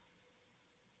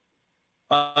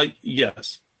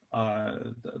 Yes.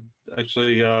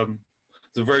 Actually,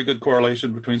 it's a very good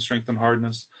correlation between strength and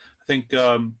hardness. I think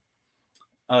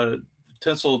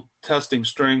tensile testing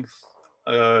strength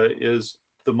is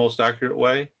the most accurate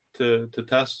way to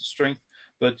test strength.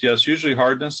 But yes, usually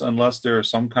hardness, unless there is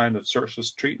some kind of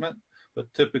surface treatment.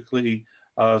 But typically,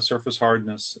 surface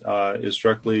hardness is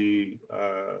directly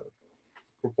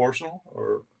proportional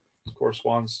or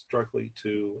corresponds directly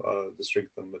to the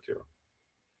strength of the material.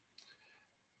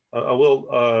 I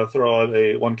will throw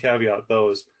out one caveat, though,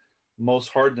 is most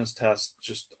hardness tests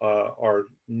just are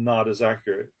not as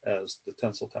accurate as the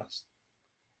tensile test.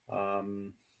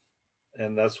 And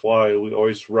that's why we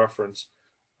always reference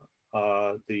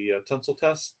the tensile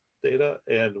test data,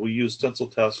 and we use tensile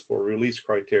tests for release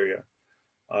criteria.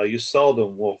 You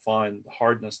seldom will find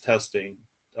hardness testing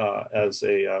as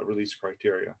a release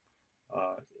criteria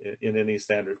in any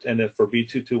standard. And if for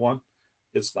B221,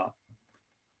 it's not.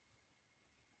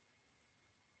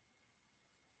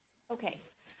 Okay.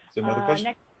 Is there another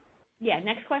question?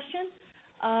 Next question.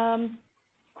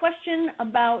 Question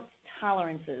about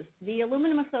tolerances. The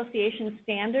Aluminum Association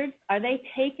standards, are they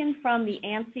taken from the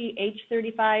ANSI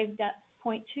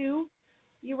H35.2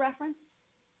 you referenced?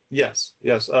 Yes,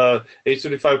 yes.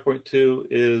 H35.2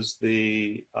 is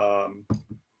the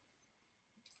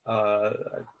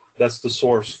that's the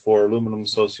source for Aluminum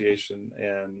Association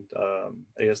and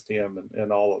ASTM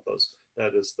and all of those.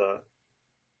 That's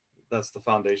the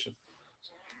foundation.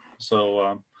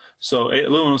 So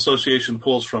Aluminum Association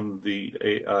pulls from the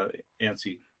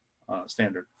ANSI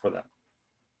standard for that.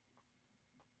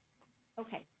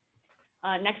 Okay.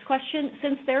 Next question.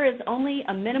 Since there is only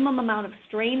a minimum amount of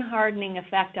strain hardening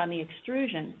effect on the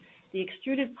extrusion, the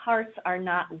extruded parts are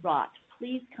not wrought.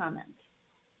 Please comment.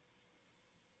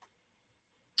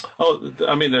 Oh,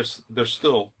 I mean, they're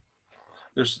still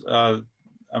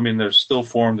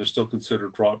formed. They're still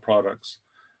considered wrought products.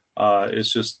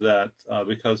 It's just that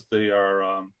because they are,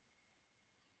 I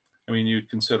mean, you'd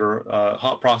consider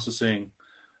hot processing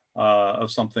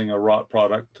of something a wrought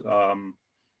product.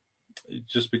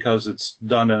 Just because it's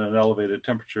done at an elevated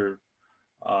temperature,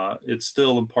 it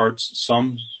still imparts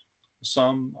some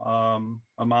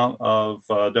amount of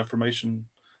deformation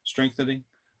strengthening,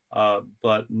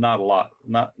 but not a lot,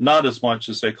 not as much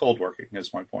as say cold working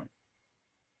is my point.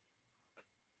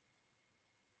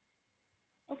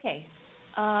 Okay.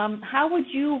 How would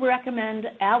you recommend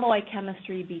alloy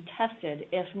chemistry be tested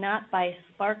if not by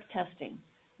spark testing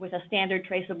with a standard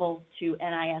traceable to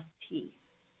NIST?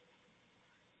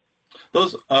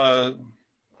 Those, I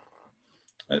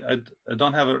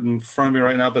don't have it in front of me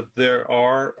right now, but there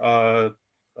are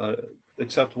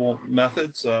acceptable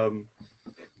methods.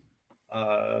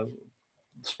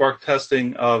 Spark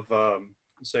testing of,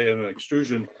 say, an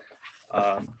extrusion,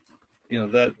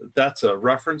 that's a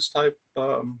reference type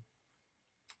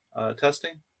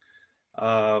testing,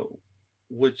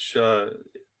 which,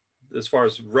 as far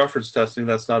as reference testing,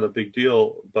 that's not a big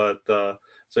deal, but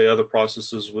say other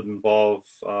processes would involve,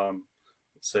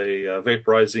 say,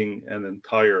 vaporizing an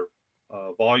entire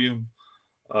volume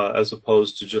as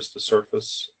opposed to just the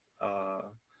surface,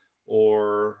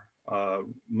 or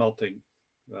melting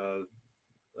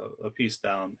a piece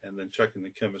down and then checking the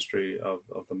chemistry of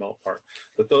the melt part.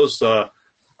 But those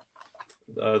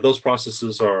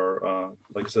processes are,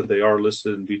 like I said, they are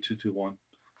listed in B221,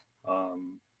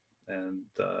 and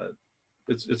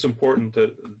it's important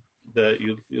that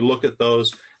you look at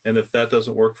those, and if that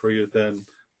doesn't work for you, then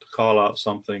to call out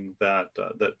something that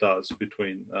does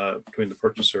between the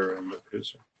purchaser and the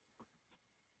producer.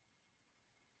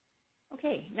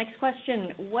 Okay, next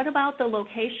question. What about the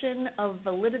location of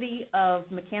validity of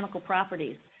mechanical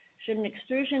properties? Should an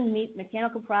extrusion meet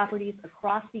mechanical properties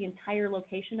across the entire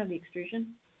location of the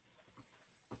extrusion?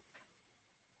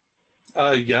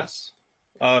 Yes.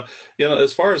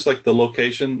 As far as like the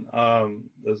location,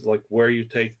 is like where you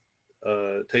take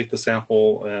the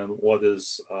sample and what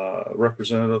is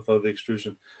representative of the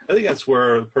extrusion. I think that's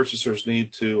where purchasers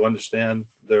need to understand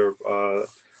their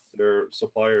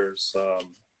supplier's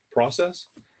process,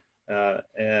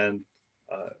 and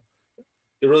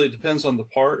it really depends on the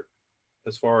part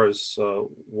as far as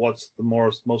what's the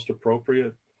most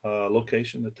appropriate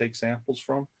location to take samples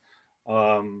from.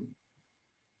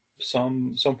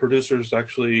 Some producers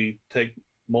actually take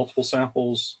multiple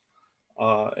samples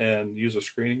and use a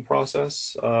screening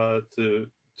process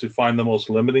to find the most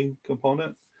limiting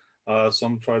component.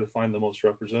 Some try to find the most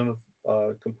representative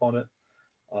component.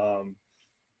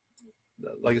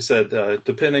 Like I said,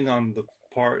 depending on the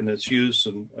part and its use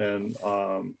and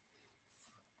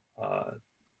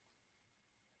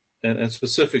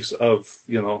specifics of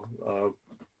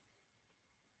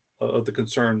of the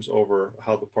concerns over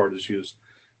how the part is used,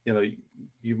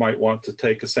 you might want to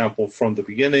take a sample from the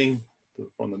beginning,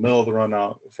 from the middle of the run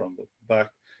out, from the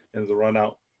back end of the run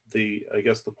out. I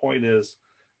guess the point is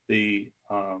the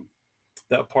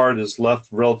that part is left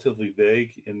relatively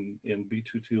vague in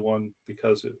B221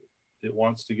 because it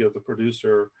wants to give the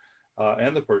producer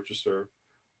and the purchaser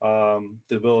the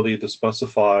ability to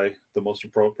specify the most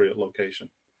appropriate location.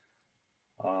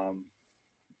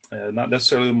 Not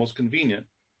necessarily the most convenient,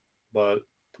 but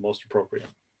the most appropriate.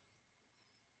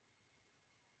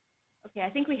 Okay, I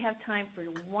think we have time for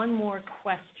one more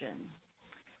question.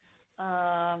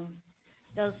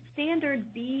 Does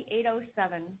standard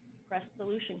B807 press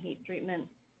solution heat treatment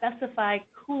specify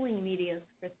cooling medias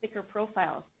for thicker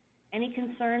profiles? Any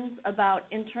concerns about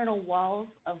internal walls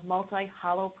of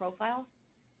multi-hollow profiles?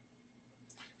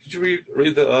 Could you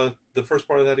read the first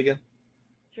part of that again?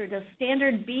 Sure. Does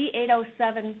standard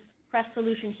B807 press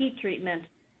solution heat treatment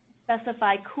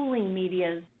specify cooling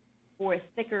medias for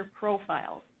thicker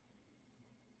profiles?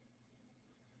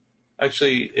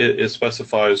 Actually, it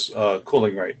specifies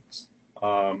cooling rates,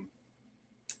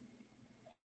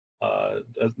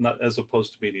 as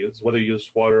opposed to media. It's whether you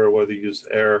use water or whether you use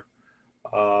air.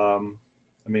 I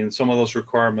mean, some of those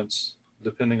requirements,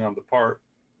 depending on the part,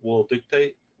 will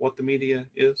dictate what the media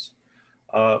is.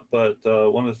 But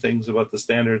one of the things about the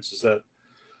standards is that,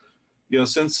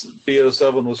 since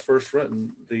B807 was first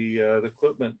written, the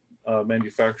equipment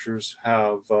manufacturers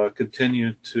have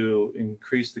continued to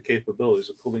increase the capabilities,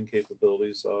 the cooling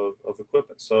capabilities of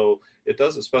equipment. So it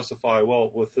doesn't specify, well,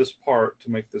 with this part,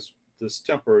 to make this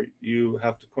temper, you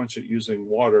have to quench it using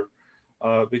water,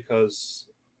 because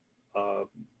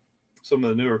some of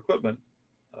the newer equipment,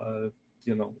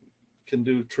 can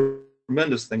do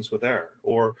tremendous things with air,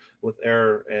 or with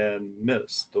air and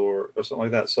mist, or something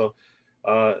like that. So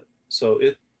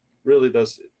it really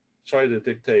does try to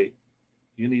dictate,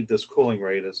 you need this cooling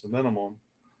rate as a minimum,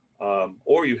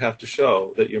 or you have to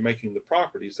show that you're making the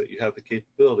properties, that you have the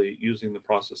capability using the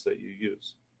process that you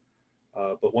use.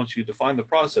 But once you define the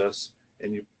process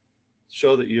and you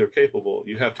show that you're capable,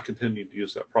 you have to continue to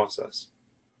use that process.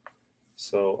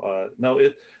 So no,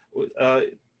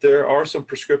 there are some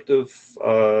prescriptive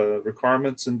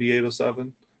requirements in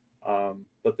B807,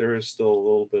 but there is still a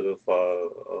little bit of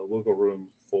wiggle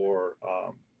room for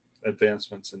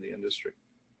advancements in the industry.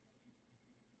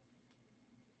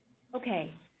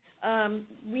 Okay.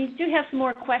 We do have some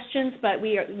more questions, but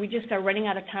we just are running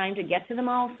out of time to get to them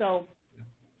all. So,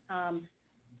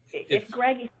 if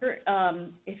Greg,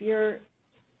 if you're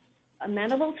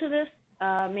amenable to this,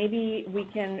 maybe we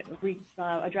can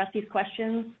address these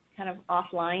questions kind of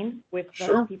offline with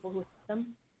the people who have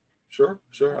them. Sure.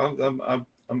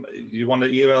 You want to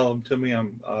email them to me?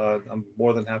 I'm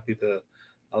more than happy to.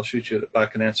 I'll shoot you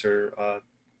back an answer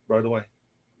right away.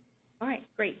 All right,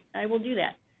 great. I will do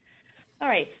that. All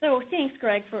right, so thanks,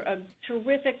 Greg, for a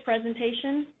terrific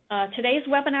presentation. Today's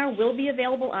webinar will be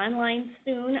available online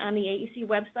soon on the AEC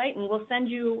website, and we'll send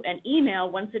you an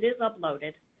email once it is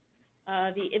uploaded.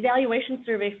 The evaluation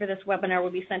survey for this webinar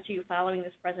will be sent to you following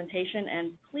this presentation,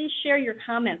 and please share your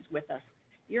comments with us.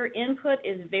 Your input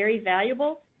is very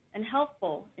valuable and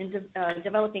helpful in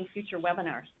developing future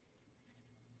webinars.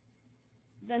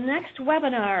 The next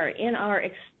webinar in our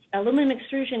aluminum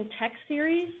extrusion tech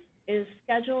series is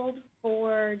scheduled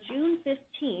for June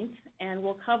 15th and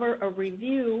will cover a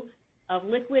review of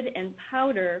liquid and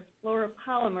powder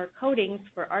fluoropolymer coatings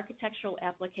for architectural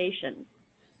applications.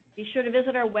 Be sure to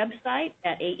visit our website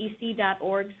at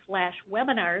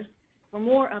aec.org/webinars for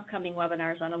more upcoming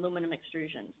webinars on aluminum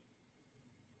extrusions.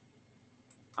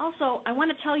 Also, I want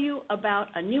to tell you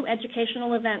about a new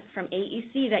educational event from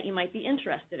AEC that you might be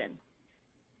interested in.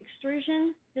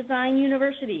 Extrusion Design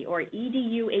University, or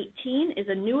EDU18, is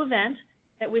a new event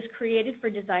that was created for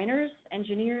designers,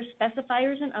 engineers,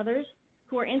 specifiers, and others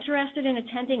who are interested in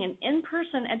attending an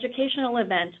in-person educational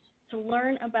event to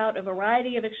learn about a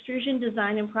variety of extrusion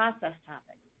design and process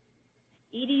topics.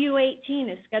 EDU18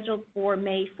 is scheduled for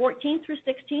May 14th through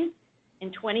 16th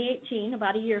in 2018,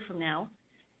 about a year from now,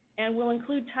 and will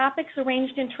include topics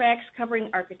arranged in tracks covering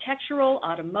architectural,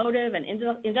 automotive, and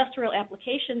industrial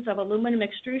applications of aluminum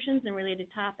extrusions and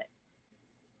related topics.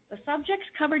 The subjects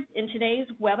covered in today's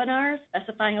webinar,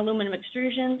 specifying aluminum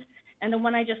extrusions, and the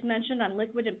one I just mentioned on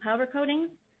liquid and powder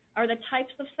coatings, are the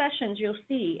types of sessions you'll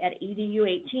see at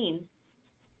EDU18,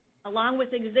 along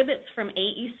with exhibits from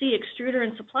AEC extruder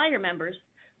and supplier members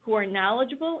who are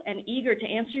knowledgeable and eager to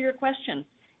answer your questions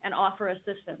and offer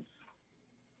assistance.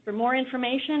 For more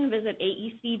information, visit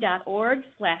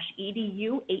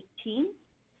aec.org/edu18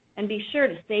 and be sure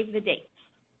to save the dates.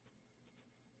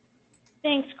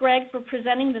 Thanks, Greg, for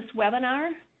presenting this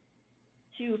webinar.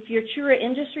 To Futura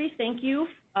Industries, thank you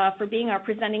for being our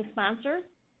presenting sponsor.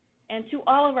 And to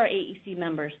all of our AEC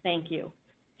members, thank you.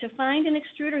 To find an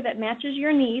extruder that matches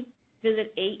your needs,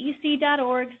 Visit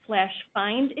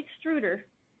aec.org/findextruder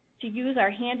to use our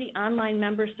handy online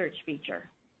member search feature.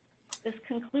 This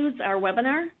concludes our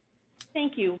webinar.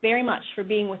 Thank you very much for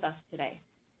being with us today.